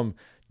 It's from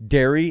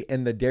dairy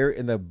and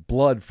the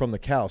blood from the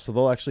cow. So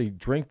they'll actually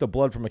drink the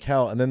blood from a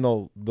cow, and then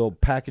they'll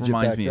package it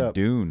back up. Reminds me of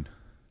Dune.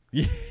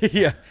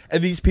 Yeah,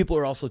 and these people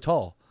are also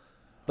tall.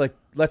 Like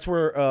that's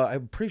where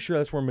I'm pretty sure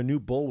that's where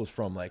Manute Bull was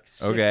from. Like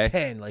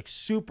 6'10", like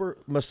super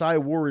Maasai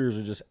warriors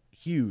are just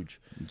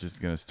huge. I'm just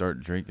gonna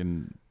start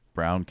drinking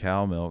brown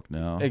cow milk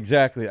now.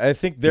 Exactly. I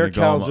think their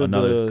cows are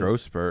another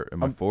growth spurt in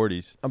my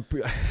 40s.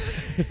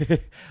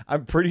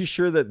 I'm pretty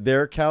sure that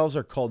their cows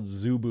are called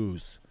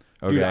Zubus.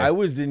 Okay. Dude, I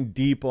was in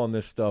deep on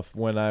this stuff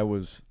when I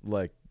was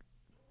like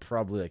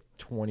probably like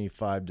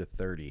 25 to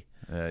 30.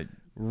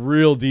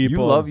 Real deep.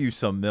 You love you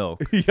some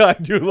milk. Yeah, I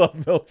do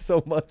love milk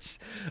so much.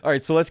 All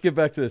right, so let's get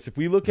back to this. If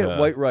we look at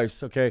white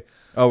rice, okay.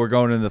 Oh, we're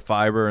going into the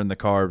fiber and the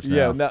carbs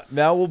now. Yeah,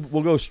 now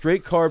we'll go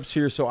straight carbs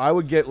here. So I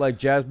would get like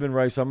jasmine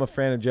rice. I'm a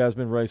fan of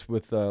jasmine rice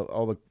with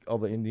all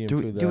the Indian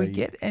food. Do we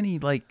get any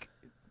like?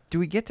 Do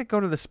we get to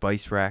go to the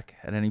spice rack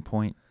at any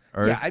point?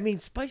 Or yeah, I mean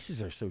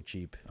spices are so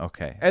cheap.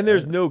 Okay, and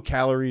there's no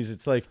calories.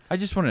 It's like I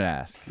just wanted to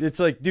ask.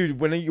 It's like, dude,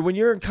 when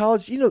you're in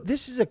college,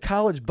 this is a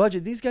college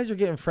budget. These guys are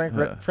getting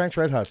Frank's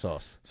Red Hot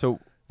sauce. So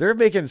they're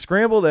making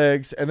scrambled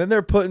eggs, and then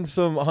they're putting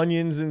some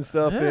onions and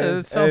stuff in,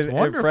 that sounds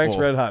wonderful. And Frank's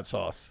Red Hot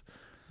sauce,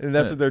 and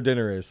that's what their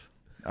dinner is.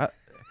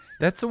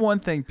 That's the one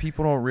thing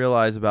people don't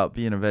realize about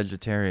being a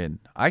vegetarian.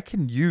 I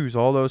can use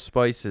all those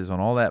spices on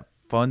all that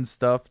fun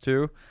stuff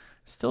too.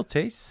 Still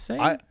tastes the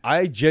same.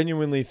 I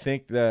genuinely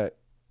think that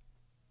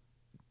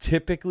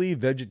typically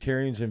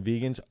vegetarians and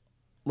vegans,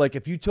 like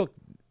if you took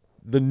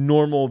the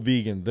normal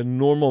vegan, the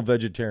normal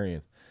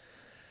vegetarian,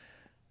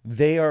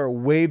 they are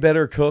way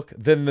better cook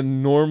than the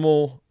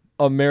normal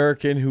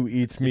American who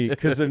eats meat.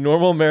 Because the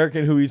normal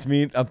American who eats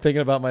meat, I'm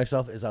thinking about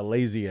myself, is a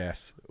lazy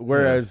ass.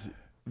 Whereas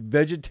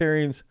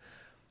vegetarians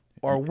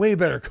are way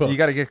better cooks. You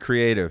got to get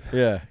creative.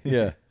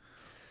 Yeah.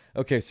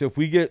 Okay, so if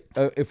we get,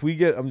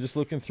 I'm just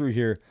looking through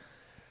here.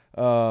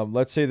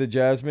 Let's say the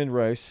jasmine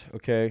rice.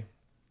 Okay.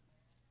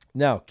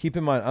 Now, keep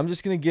in mind, I'm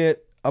going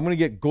to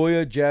get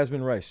Goya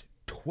jasmine rice,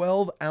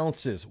 12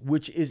 ounces,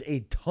 which is a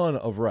ton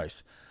of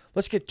rice.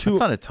 Let's get two. That's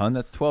not a ton.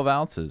 That's 12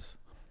 ounces.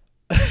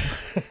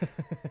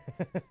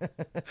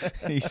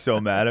 He's so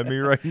mad at me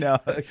right now.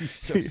 He's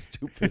so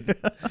stupid.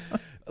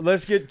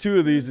 Let's get 2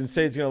 of these and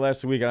say it's going to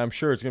last a week. And I'm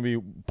sure it's going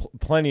to be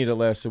plenty to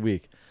last a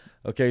week.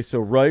 Okay, so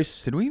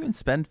rice. Did we even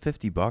spend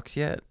 $50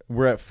 yet?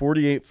 We're at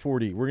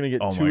 $48.40. We're going to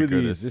get 2 of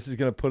these. This is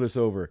going to put us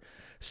over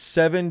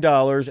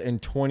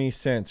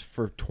 $7.20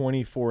 for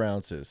 24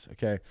 ounces.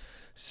 Okay,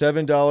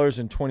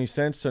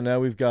 $7.20. So now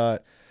we've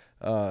got,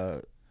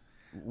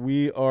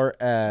 we are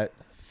at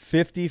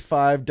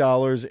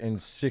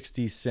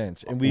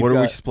 $55.60. And what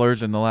are we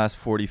splurging the last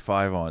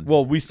 45 on?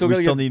 Well, we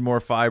still need more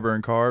fiber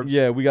and carbs.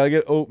 Yeah, we got to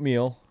get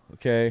oatmeal.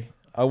 Okay.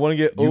 I want to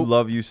get You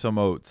love you some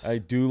oats. I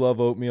do love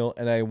oatmeal,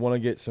 and I want to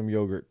get some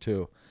yogurt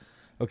too.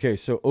 Okay,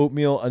 so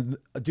oatmeal.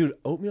 Dude,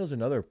 oatmeal is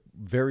another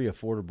very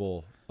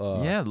affordable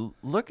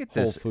look at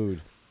this. Whole food.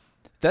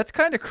 That's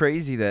kind of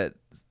crazy that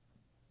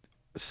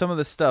some of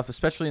the stuff,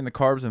 especially in the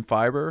carbs and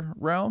fiber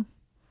realm,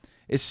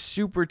 is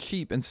super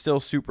cheap and still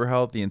super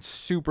healthy and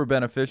super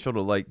beneficial to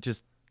like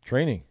just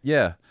training.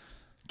 Yeah.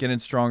 Getting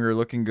stronger,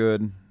 looking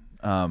good,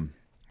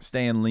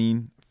 staying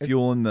lean,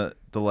 fueling the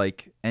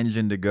like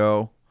engine to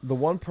go. The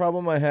one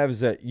problem I have is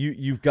that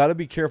you've got to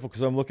be careful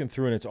because I'm looking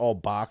through and it's all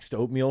boxed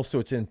oatmeal, so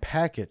it's in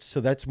packets, so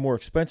that's more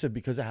expensive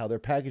because of how they're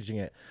packaging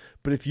it.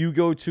 But if you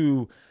go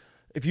to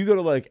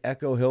like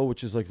Echo Hill,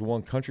 which is like the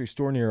one country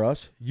store near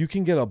us, you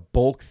can get a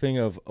bulk thing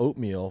of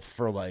oatmeal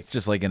for like it's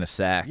just like in a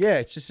sack. Yeah,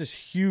 it's just this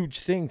huge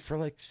thing for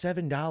like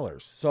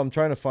 $7. So I'm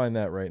trying to find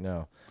that right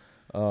now.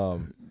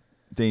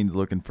 Dane's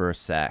looking for a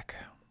sack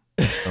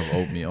of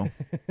oatmeal.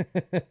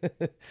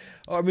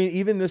 I mean,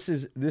 even this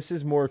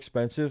is more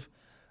expensive.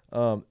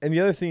 And the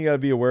other thing you got to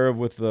be aware of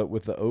with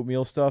the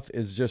oatmeal stuff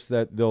is just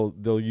that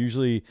they'll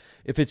usually,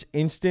 if it's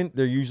instant,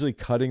 they're usually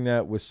cutting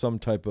that with some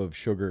type of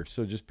sugar.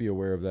 So just be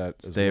aware of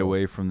that. Stay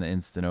away from the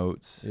instant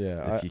oats.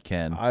 Yeah, if you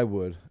can. I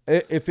would.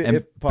 If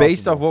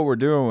based off what we're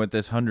doing with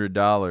this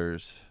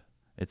 $100,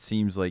 it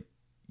seems like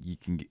you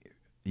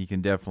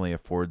can definitely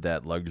afford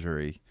that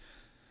luxury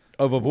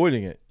of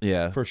avoiding it.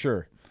 Yeah, for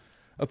sure.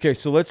 Okay,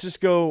 so let's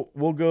just go.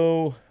 We'll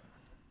go.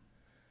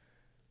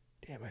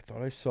 Damn, I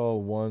thought I saw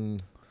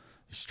one.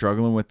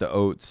 Struggling with the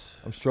oats.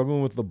 I'm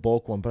struggling with the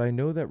bulk one, but I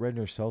know that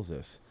Redner sells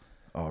this.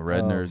 Oh,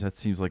 Redner's. That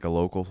seems like a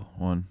local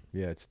one.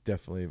 Yeah, it's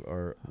definitely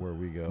where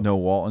we go. No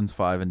Walton's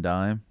 5 and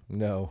dime?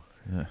 No.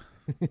 Yeah.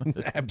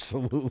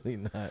 Absolutely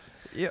not.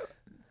 Yeah.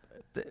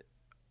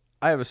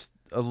 I have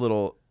a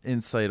little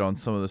insight on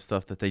some of the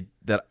stuff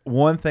that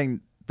one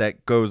thing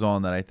that goes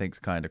on that I think is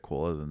kind of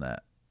cool. Other than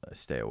that, I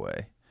stay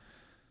away.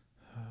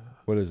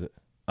 What is it?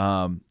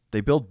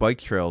 They build bike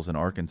trails in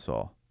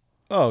Arkansas.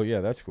 Oh, yeah,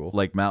 that's cool.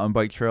 Like mountain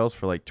bike trails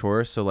for like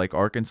tourists. So like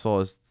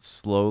Arkansas is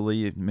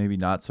slowly, maybe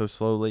not so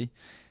slowly,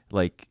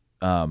 like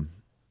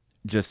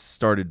just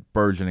started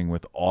burgeoning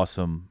with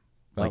awesome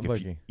mountain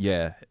biking.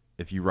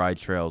 If you ride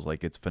trails,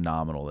 like it's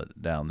phenomenal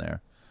down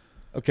there.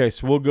 Okay,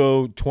 so we'll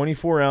go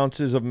 24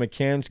 ounces of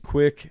McCann's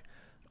Quick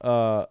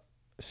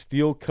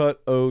steel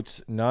cut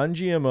oats,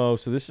 non-GMO.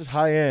 So this is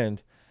high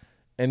end,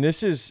 and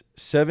this is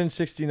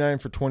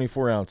 $7.69 for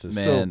 24 ounces.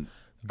 Man, so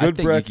good I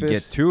think breakfast. You can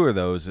get 2 of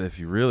those if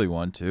you really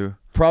want to.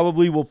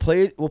 Probably we'll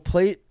play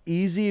it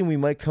easy, and we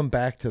might come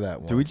back to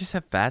that one. Do we just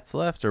have fats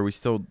left, or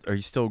are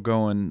you still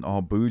going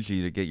all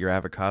bougie to get your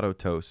avocado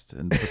toast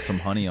and put some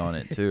honey on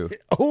it too?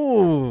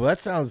 Oh,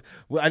 that sounds.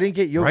 Well, I didn't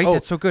get yogurt. Right, oh,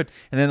 that's so good.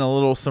 And then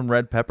some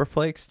red pepper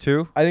flakes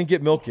too. I didn't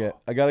get milk yet.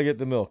 I gotta get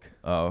the milk.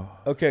 Oh,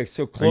 okay.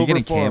 So Clover are you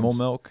getting Farms, camel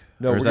milk?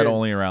 No, or is that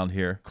only around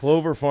here?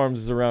 Clover Farms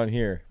is around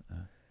here.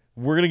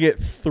 We're gonna get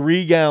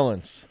 3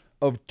 gallons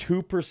of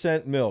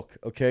 2% milk.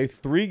 Okay,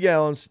 3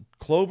 gallons.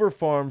 Clover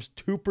Farms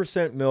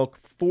 2% milk,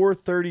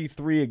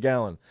 $4.33 a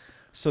gallon.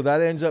 So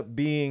that ends up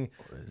being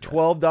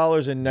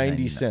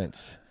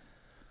 $12.90.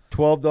 $12.90,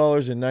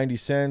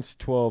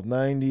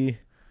 $12.90.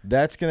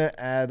 That's gonna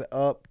add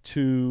up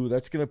to.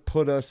 That's gonna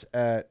put us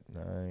at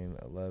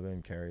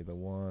 9.11. Carry the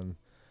 1.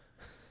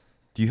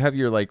 Do you have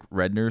your like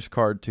Redner's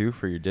card too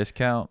for your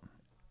discount?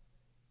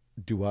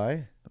 Do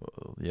I?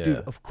 Well, yeah. Dude,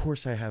 of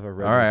course I have a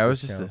Redner's. All right, I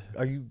was discount. just.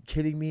 Are you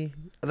kidding me?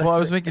 Well, I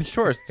was making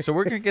sure. So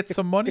we're gonna get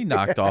some money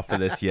knocked off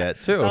of this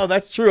yet too. Oh,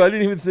 that's true. I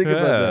didn't even think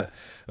about that.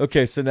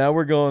 Okay, so now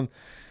we're going.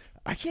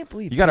 I can't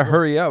believe you got to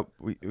hurry up.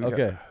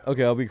 Okay,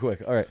 I'll be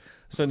quick. All right.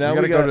 So now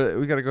we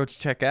gotta go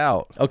check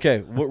out.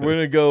 Okay, we're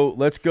gonna go.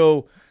 Let's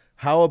go.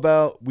 How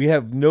about we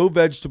have no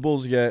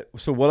vegetables yet?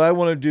 So what I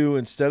want to do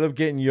instead of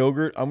getting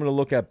yogurt, I'm gonna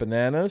look at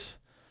bananas.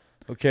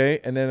 Okay,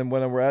 and then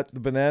when we're at the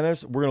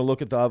bananas, we're gonna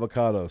look at the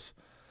avocados.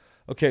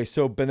 Okay,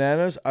 so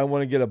bananas, I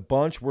want to get a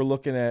bunch. We're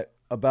looking at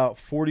about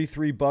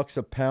 $43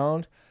 a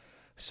pound,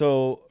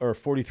 or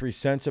 43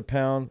 cents a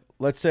pound.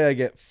 Let's say I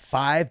get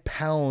 5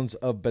 pounds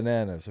of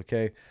bananas.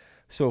 Okay,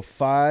 so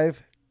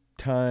 5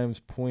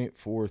 times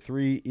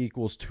 0.43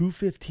 equals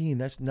 215.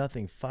 That's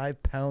nothing.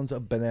 5 pounds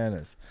of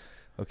bananas.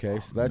 Okay,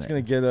 so that's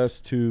going to get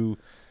us to.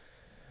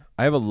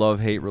 I have a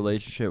love-hate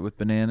relationship with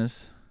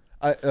bananas.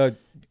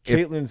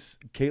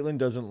 Caitlin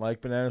doesn't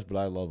like bananas, but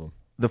I love them.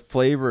 The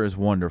flavor is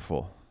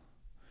wonderful.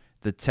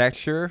 The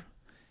texture,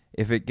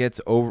 if it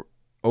gets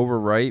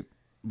overripe,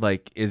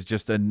 like, is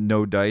just a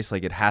no dice.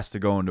 Like, it has to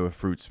go into a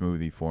fruit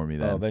smoothie for me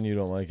then. Oh, then you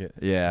don't like it.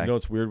 Yeah. You know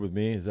what's weird with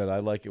me is that I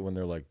like it when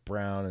they're like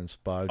brown and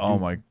spotted. Oh,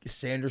 my.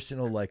 Sanderson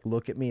will like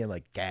look at me and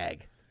like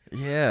gag.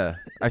 Yeah.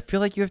 I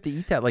feel like you have to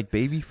eat that like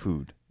baby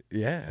food.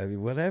 Yeah. I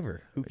mean,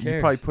 whatever. Who cares?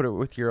 You probably put it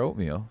with your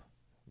oatmeal.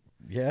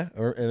 Yeah.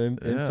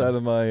 Inside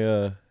of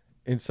my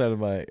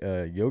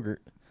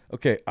yogurt.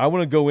 Okay. I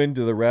want to go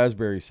into the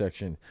raspberry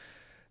section.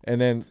 And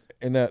then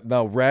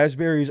now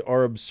raspberries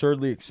are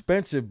absurdly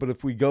expensive, but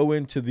if we go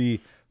into the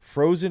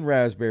frozen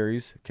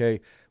raspberries,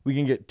 okay, we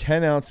can get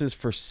 10 ounces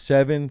for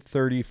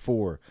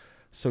 $7.34.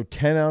 So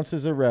 10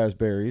 ounces of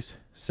raspberries,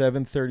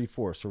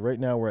 $7.34. So right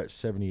now we're at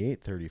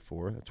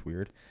 $78.34. That's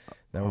weird.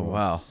 Now we're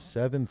wow.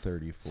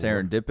 $7.34.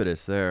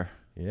 Serendipitous there.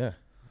 Yeah.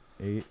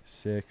 8,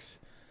 6,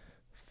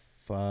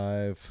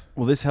 5.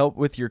 Will this help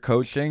with your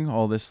coaching?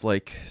 All this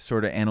like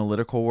sort of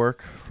analytical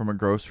work from a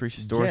grocery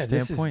store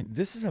standpoint?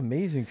 This is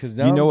amazing because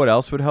now Do you know what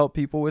else would help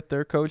people with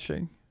their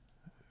coaching?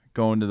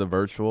 Going to the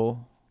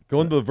virtual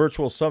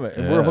summit.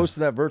 And we're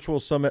hosting that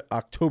virtual summit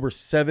October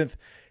 7th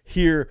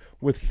here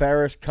with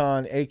Faris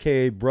Khan,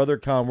 a.k.a. Brother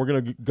Khan. We're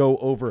going to go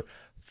over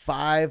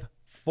 4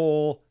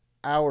 full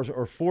hours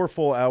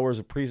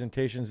of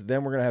presentations.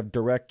 Then we're going to have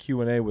direct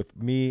Q&A with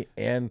me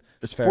and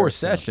There's Faris 4 Khan.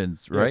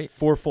 sessions, right? Yeah, it's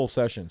 4 full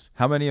sessions.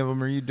 How many of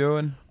them are you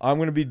doing? I'm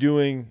going to be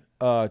doing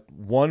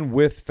one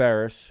with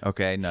Faris.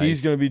 Okay, nice.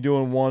 He's going to be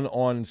doing one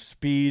on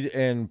speed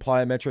and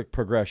plyometric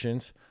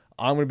progressions.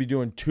 I'm going to be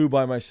doing 2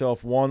 by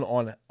myself, one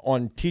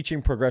on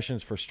teaching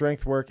progressions for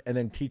strength work and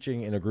then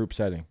teaching in a group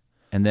setting.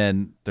 And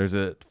then there's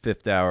a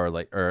 5th hour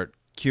or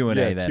Q&A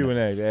then.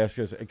 Q&A to ask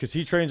us because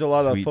he trains a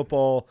lot of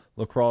football,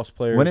 lacrosse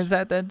players. When is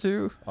that then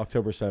too?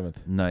 October 7th.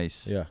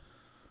 Nice. Yeah.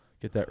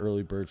 Get that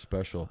early bird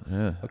special.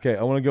 Yeah. Okay,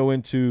 I want to go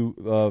into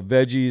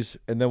veggies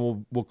and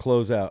then we'll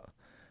close out.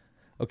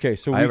 Okay,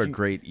 so I have a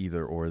great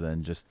either or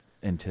then, just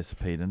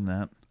anticipating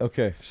that.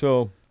 Okay,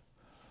 so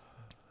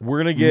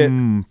we're going to get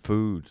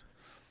food.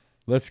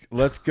 Let's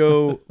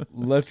go.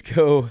 Let's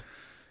go.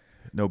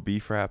 No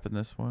beef wrap in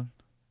this one.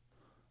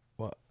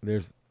 Well,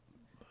 it's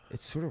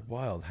sort of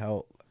wild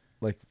how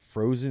like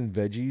frozen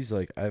veggies.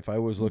 Like if I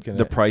was looking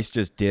the price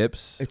just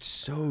dips. It's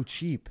so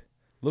cheap.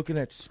 Looking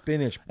at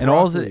spinach, broccoli. And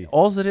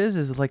all it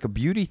is like a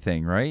beauty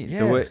thing, right?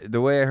 Yeah.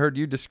 The way I heard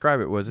you describe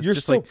it was, it's you're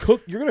just still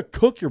like you're gonna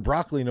cook your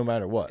broccoli no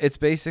matter what. It's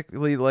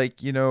basically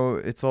like, you know,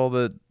 it's all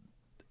the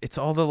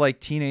like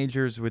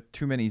teenagers with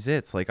too many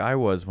zits, like I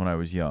was when I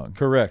was young.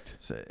 Correct.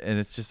 So, and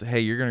it's just,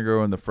 hey, you're gonna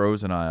go in the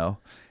frozen aisle,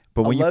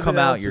 but when you come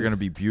out, you're gonna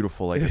be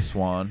beautiful like a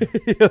swan.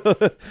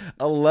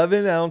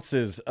 11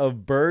 ounces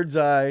of Bird's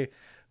Eye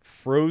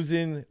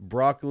frozen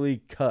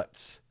broccoli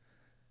cuts.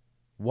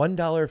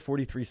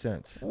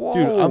 $1.43.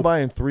 Dude, I'm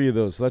buying 3 of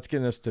those. That's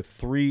getting us to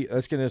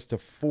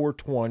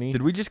 $4.20.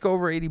 Did we just go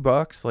over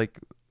 $80? Like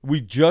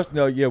we just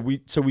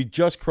we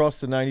just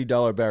crossed the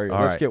 $90 barrier.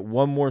 Let's get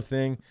one more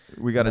thing.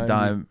 We got 90, a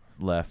dime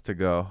left to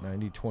go.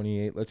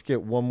 90.28. Let's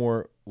get one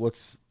more.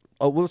 Let's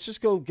just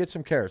go get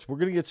some carrots. We're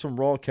gonna get some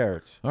raw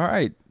carrots. All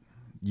right.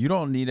 You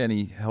don't need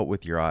any help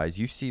with your eyes.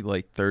 You see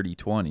like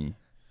 30/20.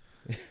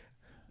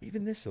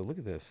 Even this, though, look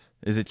at this.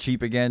 Is it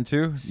cheap again,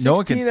 too? No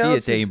one can see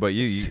it, Dane, but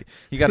you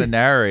got to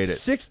narrate it.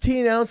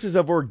 16 ounces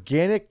of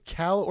organic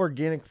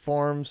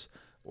Farms,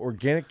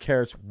 organic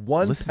carrots,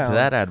 1 Listen pound. to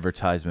that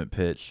advertisement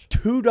pitch.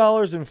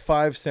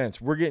 $2.05.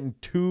 We're getting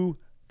 2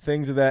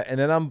 things of that. And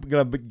then I'm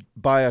going to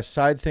buy a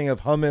side thing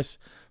of hummus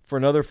for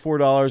another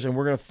 $4. And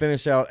we're going to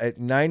finish out at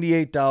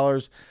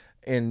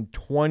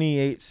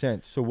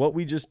 $98.28. So what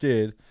we just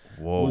did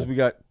was we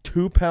got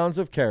 2 pounds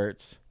of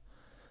carrots.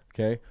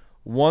 Okay.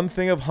 1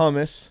 thing of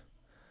hummus.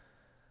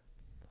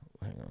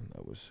 Hang on,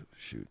 I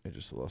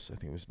just lost. I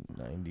think it was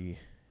 90.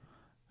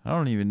 I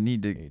don't even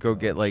need to go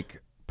get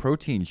like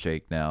protein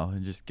shake now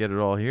and just get it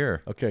all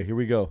here. Okay, here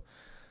we go.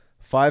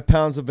 5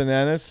 pounds of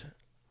bananas,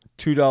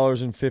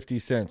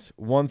 $2.50.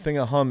 1 thing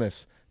of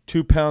hummus,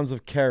 2 pounds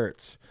of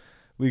carrots.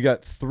 We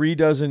got 3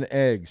 dozen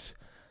eggs.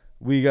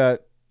 We got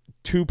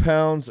 2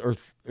 pounds or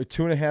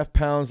 2.5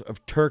 pounds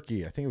of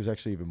turkey. I think it was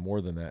actually even more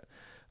than that.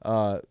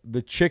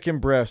 The chicken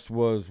breast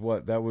was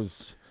what? That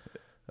was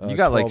you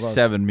got like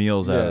 7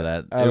 meals out of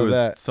that. It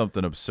was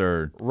something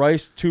absurd.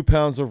 Rice, 2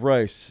 pounds of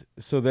rice.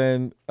 So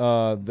then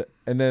and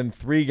then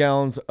 3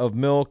 gallons of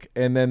milk,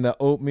 and then the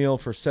oatmeal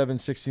for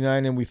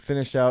 $7.69, and we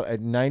finished out at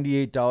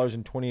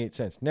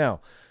 $98.28. Now,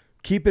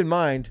 keep in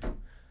mind,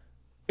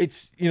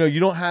 it's you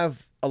don't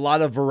have a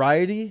lot of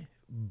variety,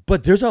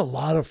 but there's a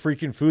lot of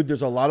freaking food.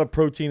 There's a lot of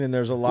protein, and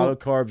there's a lot of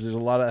carbs. There's a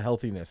lot of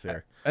healthiness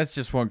there. That's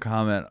just one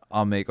comment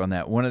I'll make on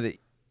that. One of the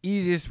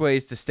easiest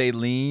ways to stay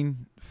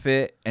lean,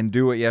 fit, and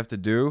do what you have to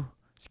do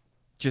is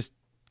just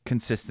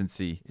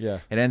consistency.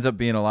 Yeah. It ends up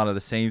being a lot of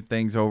the same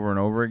things over and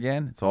over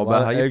again. It's all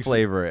about how you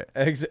flavor it.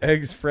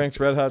 Eggs, Frank's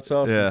Red Hot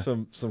sauce,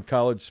 and some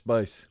college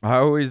spice. I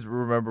always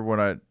remember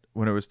when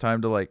it was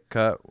time to like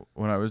cut,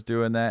 when I was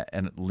doing that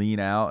and lean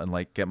out and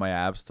like get my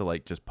abs to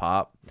like just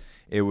pop.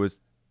 It was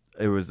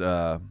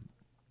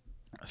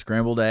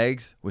Scrambled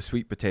eggs with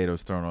sweet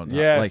potatoes thrown on top.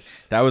 Yes.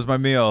 Like, that was my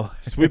meal.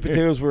 Sweet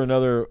potatoes were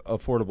another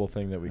affordable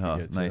thing that we could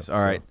get. Nice. Too,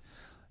 All right.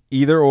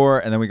 Either or,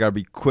 and then we got to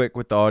be quick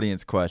with the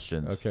audience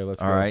questions. Okay,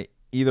 let's go. All right.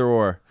 Either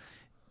or.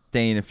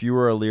 Dane, if you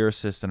were a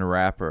lyricist and a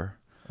rapper,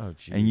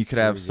 and you could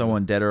have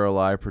someone dead or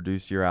alive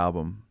produce your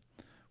album,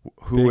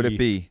 who would it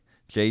be?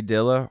 Jay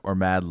Dilla or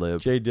Madlib?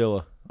 Jay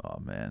Dilla. Oh,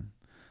 man.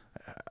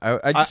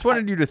 I just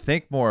wanted you to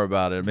think more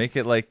about it. Make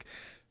it like...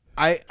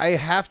 I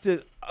have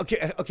to...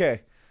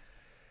 Okay.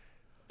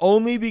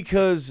 Only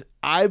because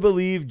I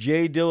believe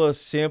Jay Dilla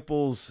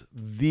samples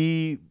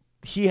he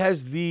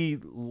has the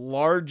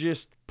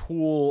largest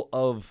pool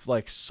of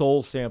like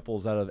soul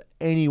samples out of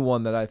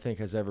anyone that I think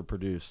has ever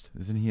produced.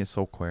 Isn't he a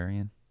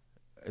Soulquarian?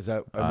 Is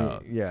that? I mean,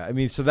 yeah. I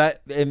mean, so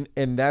that and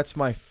that's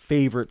my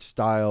favorite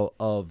style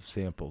of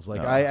samples.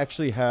 Like I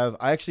actually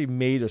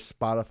made a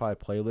Spotify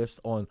playlist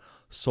on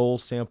soul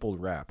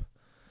sampled rap.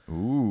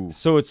 Ooh.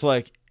 So it's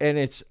like, and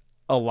it's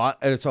a lot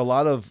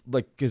of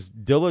like, because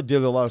Dilla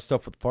did a lot of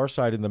stuff with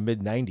Farside in the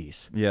mid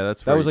 '90s. Yeah,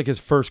 that was like his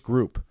first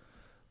group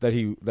that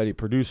he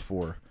produced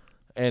for,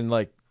 and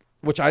like,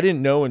 which I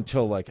didn't know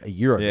until like a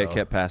year ago. Yeah, it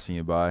kept passing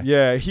you by.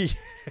 Yeah,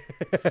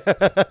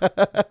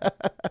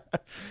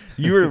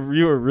 you were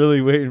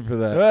really waiting for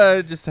that.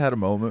 I just had a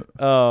moment.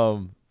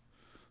 And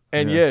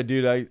yeah,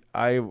 dude,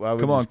 I would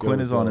come on, Quinn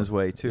is on his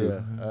way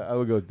too. Yeah, I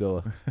would go with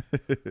Dilla.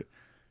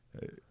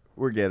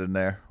 We're getting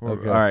there.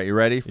 Okay. All right, you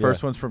ready?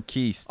 First one's from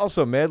Keist.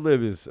 Also,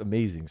 Madlib is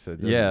amazing. So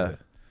yeah.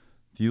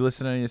 Do you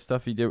listen to any of the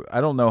stuff he did?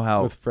 I don't know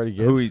how with Freddie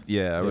Gibbs.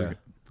 I was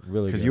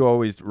really because you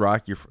always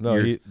rock your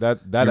that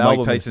your album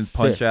Mike Tyson's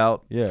Punch sick.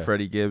 Out. Yeah,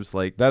 Freddie Gibbs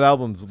like that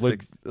album's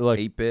like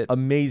 8-bit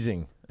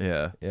amazing.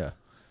 Yeah.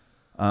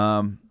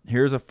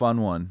 Here's a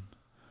fun one.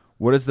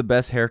 What is the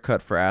best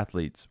haircut for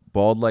athletes?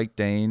 Bald like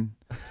Dane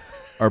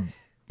or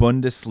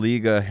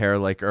Bundesliga hair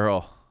like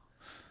Earl?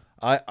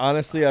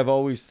 I've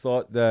always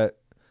thought that.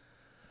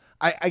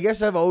 I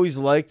guess I've always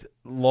liked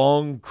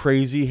long,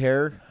 crazy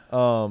hair.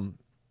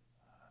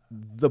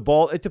 The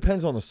ball, it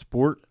depends on the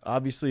sport.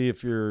 Obviously,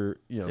 if you're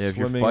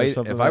swimming or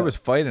something. If I was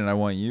fighting, I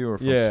want you. Or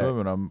if I'm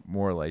swimming, I'm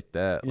more like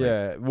that.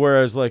 Yeah.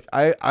 Whereas, like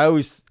I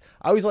always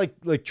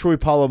like Troy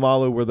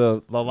Polamalu, where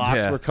the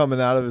locks were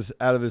coming out of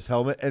his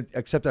helmet. And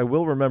except I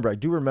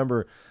do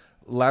remember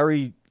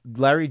Larry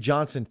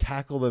Johnson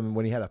tackled him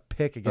when he had a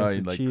pick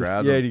against the Chiefs.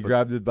 He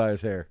grabbed it by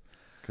his hair.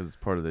 Because it's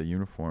part of the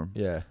uniform.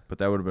 Yeah. But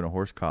that would have been a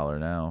horse collar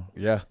now.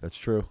 Yeah, that's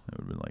true. It would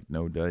have been like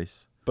no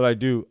dice. But I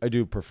do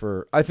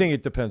prefer. I think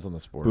it depends on the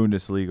sport.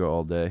 Bundesliga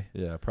all day.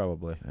 Yeah,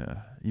 probably.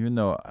 Yeah. Even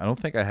though I don't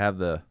think I have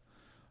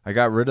I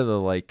got rid of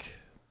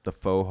the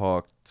faux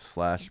hawk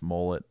 /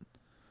 mullet.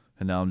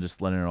 And now I'm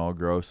just letting it all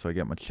grow so I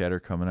get my cheddar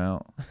coming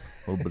out. A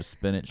little bit of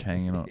spinach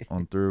hanging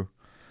on through.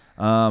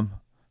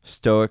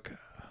 Stoic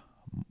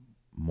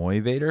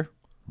Motivator.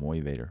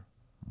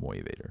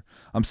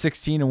 I'm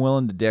 16 and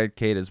willing to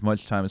dedicate as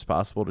much time as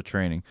possible to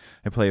training.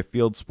 I play a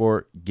field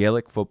sport,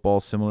 Gaelic football,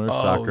 similar to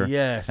soccer.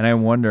 Yes. And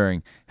I'm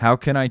wondering, how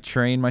can I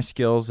train my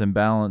skills and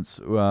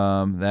balance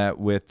that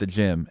with the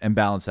gym?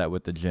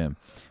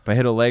 If I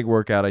hit a leg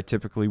workout, I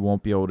typically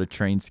won't be able to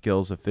train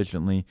skills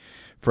efficiently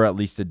for at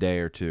least a day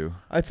or two.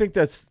 I think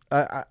that's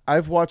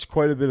I've watched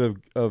quite a bit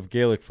of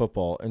Gaelic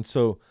football, and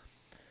so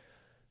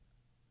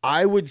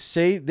I would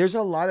say there's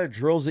a lot of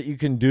drills that you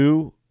can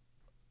do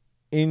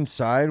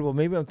inside. Well,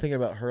 maybe I'm thinking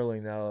about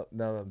hurling now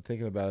that I'm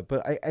thinking about it.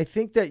 But I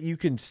think that you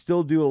can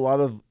still do a lot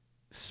of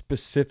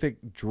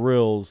specific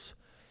drills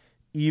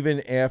even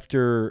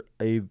after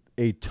a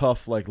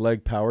tough like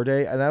leg power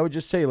day. And I would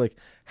just say, like,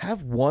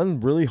 have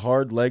one really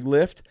hard leg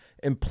lift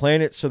and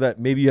plan it so that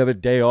maybe you have a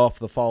day off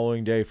the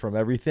following day from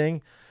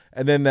everything.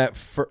 And then that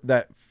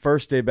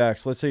first day back,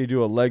 so let's say you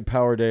do a leg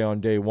power day on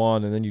day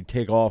 1 and then you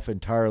take off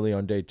entirely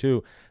on day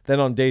 2.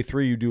 Then on day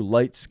 3 you do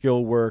light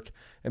skill work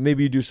and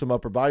maybe you do some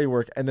upper body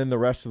work, and then the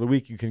rest of the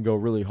week you can go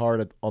really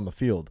hard on the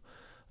field.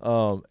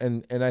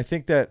 And I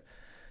think that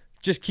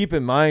just keep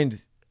in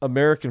mind,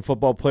 American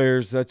football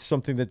players, that's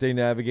something that they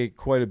navigate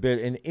quite a bit.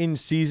 And in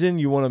season,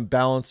 you want to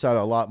balance out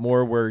a lot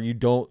more where you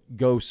don't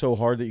go so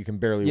hard that you can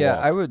barely walk. Yeah,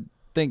 I would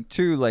think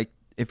too, like,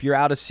 if you're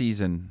out of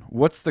season,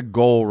 what's the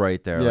goal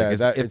right there? Yeah,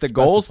 like, if the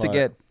goal is to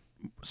get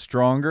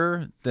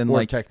stronger, then or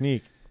like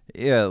technique.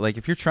 Yeah, like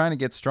if you're trying to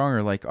get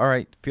stronger, like, all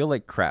right, feel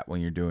like crap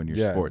when you're doing your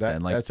sport.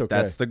 Then like that's okay.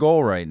 That's the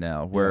goal right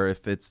now. Where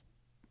if it's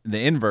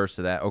the inverse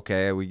of that,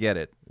 okay, we get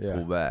it. Yeah,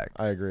 pull back.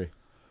 I agree.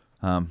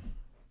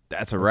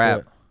 That's a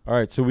wrap. All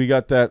right, so we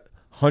got that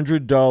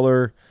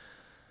 $100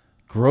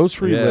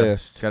 grocery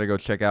list. Got to go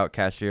check out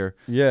cashier.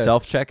 Yeah,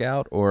 self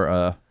checkout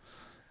or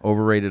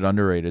overrated,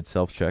 underrated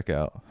self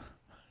checkout.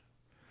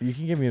 You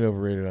can give me an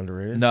overrated,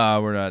 underrated.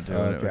 No, we're not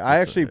doing it. I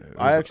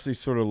actually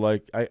sort of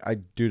like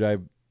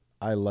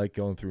I like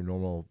going through the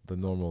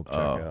normal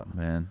checkout. Oh,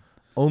 man.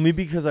 Only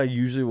because I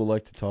usually will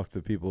like to talk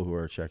to people who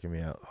are checking me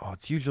out. Oh,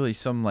 it's usually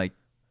some like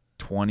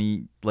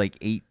 20, like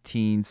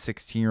 18,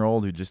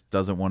 16-year-old who just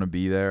doesn't want to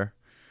be there.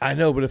 I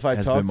know, but if I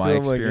talk to them,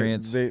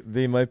 experience. Like,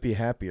 they might be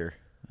happier.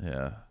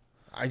 Yeah.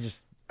 I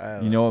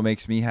You know what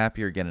makes me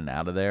happier? Getting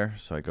out of there,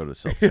 so I go to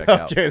self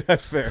checkout. Okay,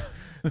 that's fair.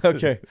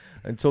 Okay,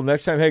 until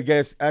next time. Hey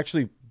guys,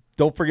 actually,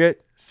 don't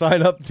forget,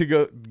 sign up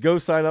to go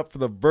sign up for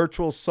the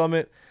virtual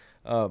summit.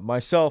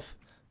 Myself,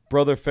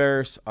 Brother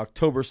Ferris,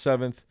 October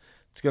 7th.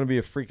 It's gonna be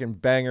a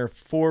freaking banger.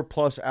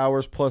 4+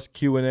 hours plus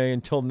Q&A.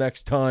 Until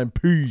next time,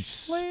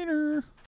 peace. Later.